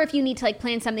 Or if you need to like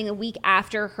plan something a week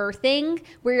after her thing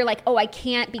where you're like, oh, I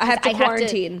can't because I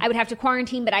would have to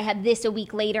quarantine, but I have this a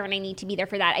week later and I need to be there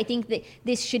for that. I think that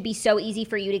this should be so easy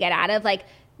for you to get out of. Like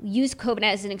use COVID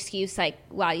as an excuse, like,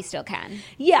 while you still can.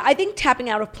 Yeah, I think tapping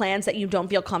out of plans that you don't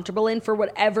feel comfortable in for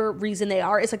whatever reason they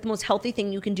are is like the most healthy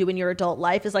thing you can do in your adult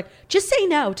life is like, just say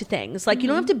no to things. Like, you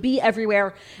don't have to be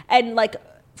everywhere. And like,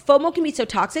 FOMO can be so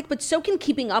toxic, but so can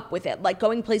keeping up with it, like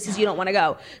going places you don't want to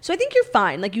go. So I think you're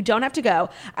fine. Like, you don't have to go.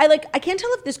 I can't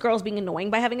tell if this girl's being annoying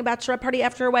by having a bachelorette party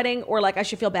after a wedding, or like I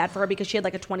should feel bad for her because she had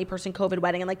like a 20-person COVID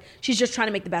wedding and like she's just trying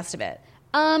to make the best of it.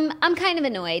 I'm kind of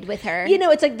annoyed with her. You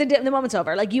know, it's like the moment's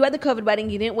over. Like, you had the COVID wedding,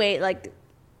 you didn't wait. Like,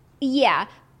 yeah,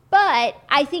 but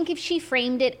I think if she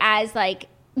framed it as like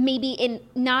maybe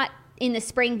not in the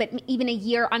spring, but even a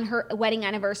year on her wedding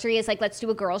anniversary is like, let's do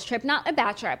a girls trip, not a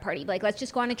bachelorette party, but like, let's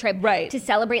just go on a trip to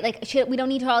celebrate. Like, we don't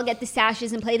need to all get the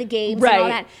sashes and play the games and all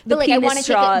that. But like, I want to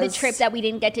take the trip that we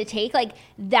didn't get to take. Like,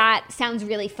 that sounds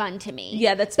really fun to me.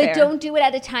 Yeah, that's fair. But don't do it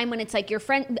at a time when it's like your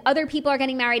friend, other people are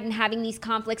getting married and having these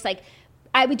conflicts. Like,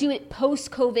 I would do it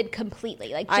post-COVID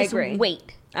completely. Like, just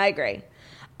wait. I agree.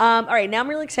 All right, now I'm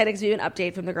really excited because we have an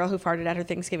update from the girl who farted at her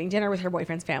Thanksgiving dinner with her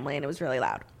boyfriend's family, and it was really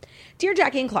loud. Dear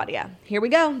Jackie and Claudia, here we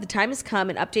go. The time has come,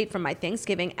 an update from my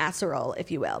Thanksgiving casserole,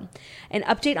 if you will. An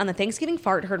update on the Thanksgiving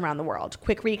fart heard around the world.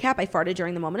 Quick recap, I farted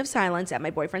during the moment of silence at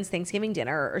my boyfriend's Thanksgiving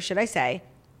dinner, or should I say,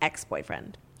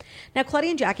 ex-boyfriend. Now,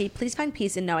 Claudia and Jackie, please find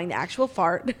peace in knowing the actual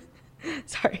fart...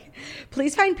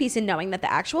 Please find peace in knowing that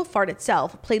the actual fart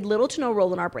itself played little to no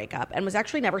role in our breakup and was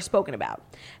actually never spoken about.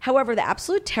 However, the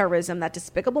absolute terrorism that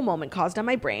despicable moment caused on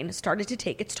my brain started to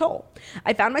take its toll.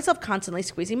 I found myself constantly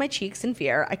squeezing my cheeks in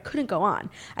fear. I couldn't go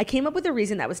on. I came up with a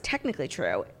reason that was technically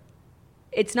true.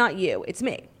 It's not you, it's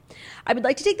me. I would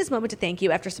like to take this moment to thank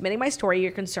you. After submitting my story, your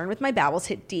concern with my bowels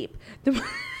hit deep.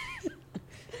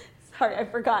 Sorry, I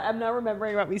forgot. I'm not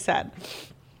remembering what we said.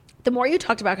 The more you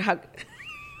talked about how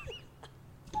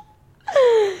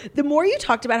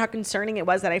concerning it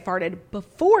was that I farted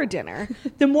before dinner,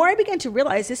 the more I began to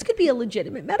realize this could be a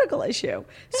legitimate medical issue.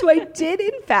 So I did,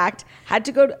 in fact, had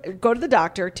to go to the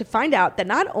doctor to find out that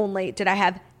not only did I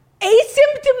have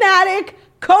asymptomatic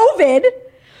COVID,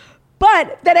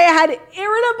 but that I had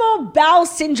irritable bowel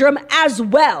syndrome as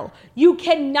well. You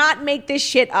cannot make this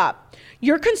shit up.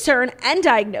 Your concern and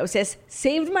diagnosis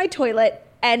saved my toilet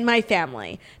and my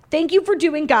family. Thank you for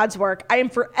doing God's work. I am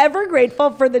forever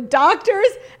grateful for the doctors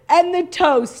and the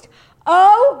toast.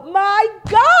 Oh my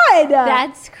God.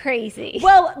 That's crazy.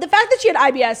 Well, the fact that she had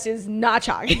IBS is not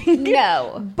shocking.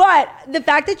 No. But the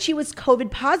fact that she was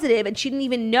COVID positive and she didn't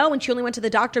even know, and she only went to the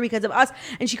doctor because of us,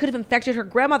 and she could have infected her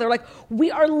grandmother. Like, we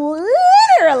are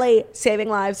literally saving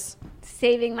lives.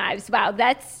 Saving lives. Wow.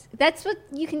 That's what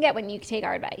you can get when you take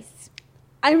our advice.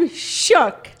 I'm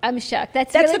shook.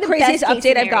 That's really the craziest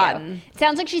update I've gotten. It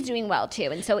sounds like she's doing well too,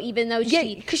 and so even though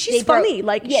because she's funny,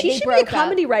 she should be a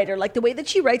comedy writer. Like, the way that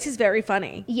she writes is very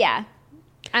funny. Yeah,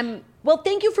 well,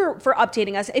 thank you for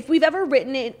updating us. If you've ever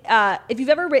written in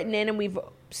and we've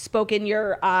spoken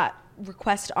your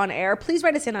request on air, please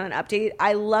write us in on an update.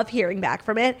 I love hearing back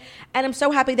from it, and I'm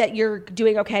so happy that you're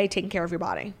doing okay, taking care of your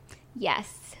body.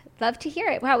 Yes. Love to hear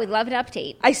it. Wow, we love an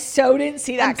update. I so didn't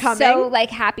see that coming. I'm so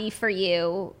happy for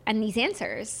you and these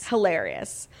answers.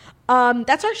 Hilarious.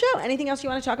 That's our show. Anything else you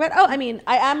want to talk about? Oh, I mean,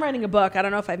 I am writing a book. I don't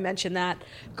know if I've mentioned that.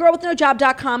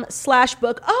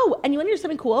 girlwithnojob.com/book. Oh, and you want to hear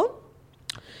something cool?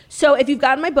 So if you've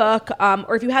gotten my book,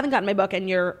 or if you haven't gotten my book and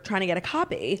you're trying to get a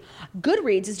copy,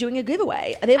 Goodreads is doing a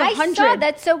giveaway. They have 100. I saw,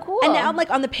 that's so cool. And now I'm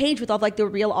on the page with all the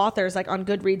real authors on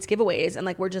Goodreads giveaways, and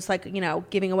we're just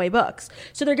giving away books.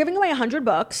 So they're giving away 100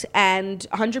 books, and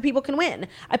 100 people can win.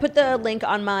 I put the link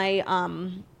on my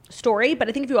story, but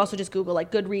I think if you also just Google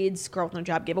Goodreads Girl with No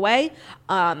Job giveaway,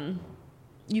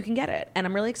 you can get it. And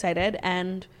I'm really excited,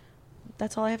 and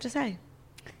that's all I have to say.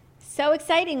 So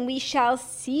exciting. We shall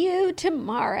see you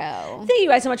tomorrow. Thank you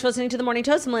guys so much for listening to The Morning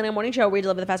Toast, the Millennial Morning Show, where we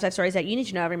deliver the fast 5 stories that you need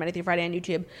to know every Monday through Friday on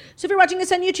YouTube. So if you're watching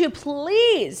this on YouTube,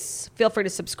 please feel free to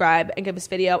subscribe and give this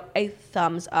video a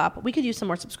thumbs up. We could use some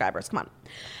more subscribers. Come on.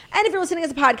 And if you're listening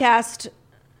as a podcast...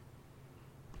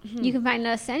 You can find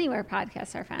us anywhere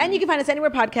podcasts are found. And you can find us anywhere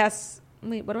podcasts...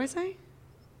 Wait, what do I say?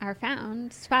 Are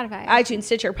found. Spotify. iTunes,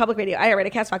 Stitcher, Public Radio,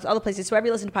 iHeartRadio, CastBox, all the places. So wherever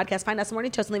you listen to podcasts, find us The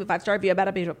Morning Toast and leave a 5-star review about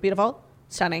how beautiful,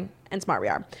 stunning, and smart we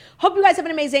are. Hope you guys have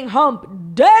an amazing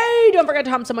hump day. Don't forget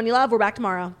to hump someone you love. We're back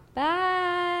tomorrow.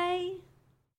 Bye.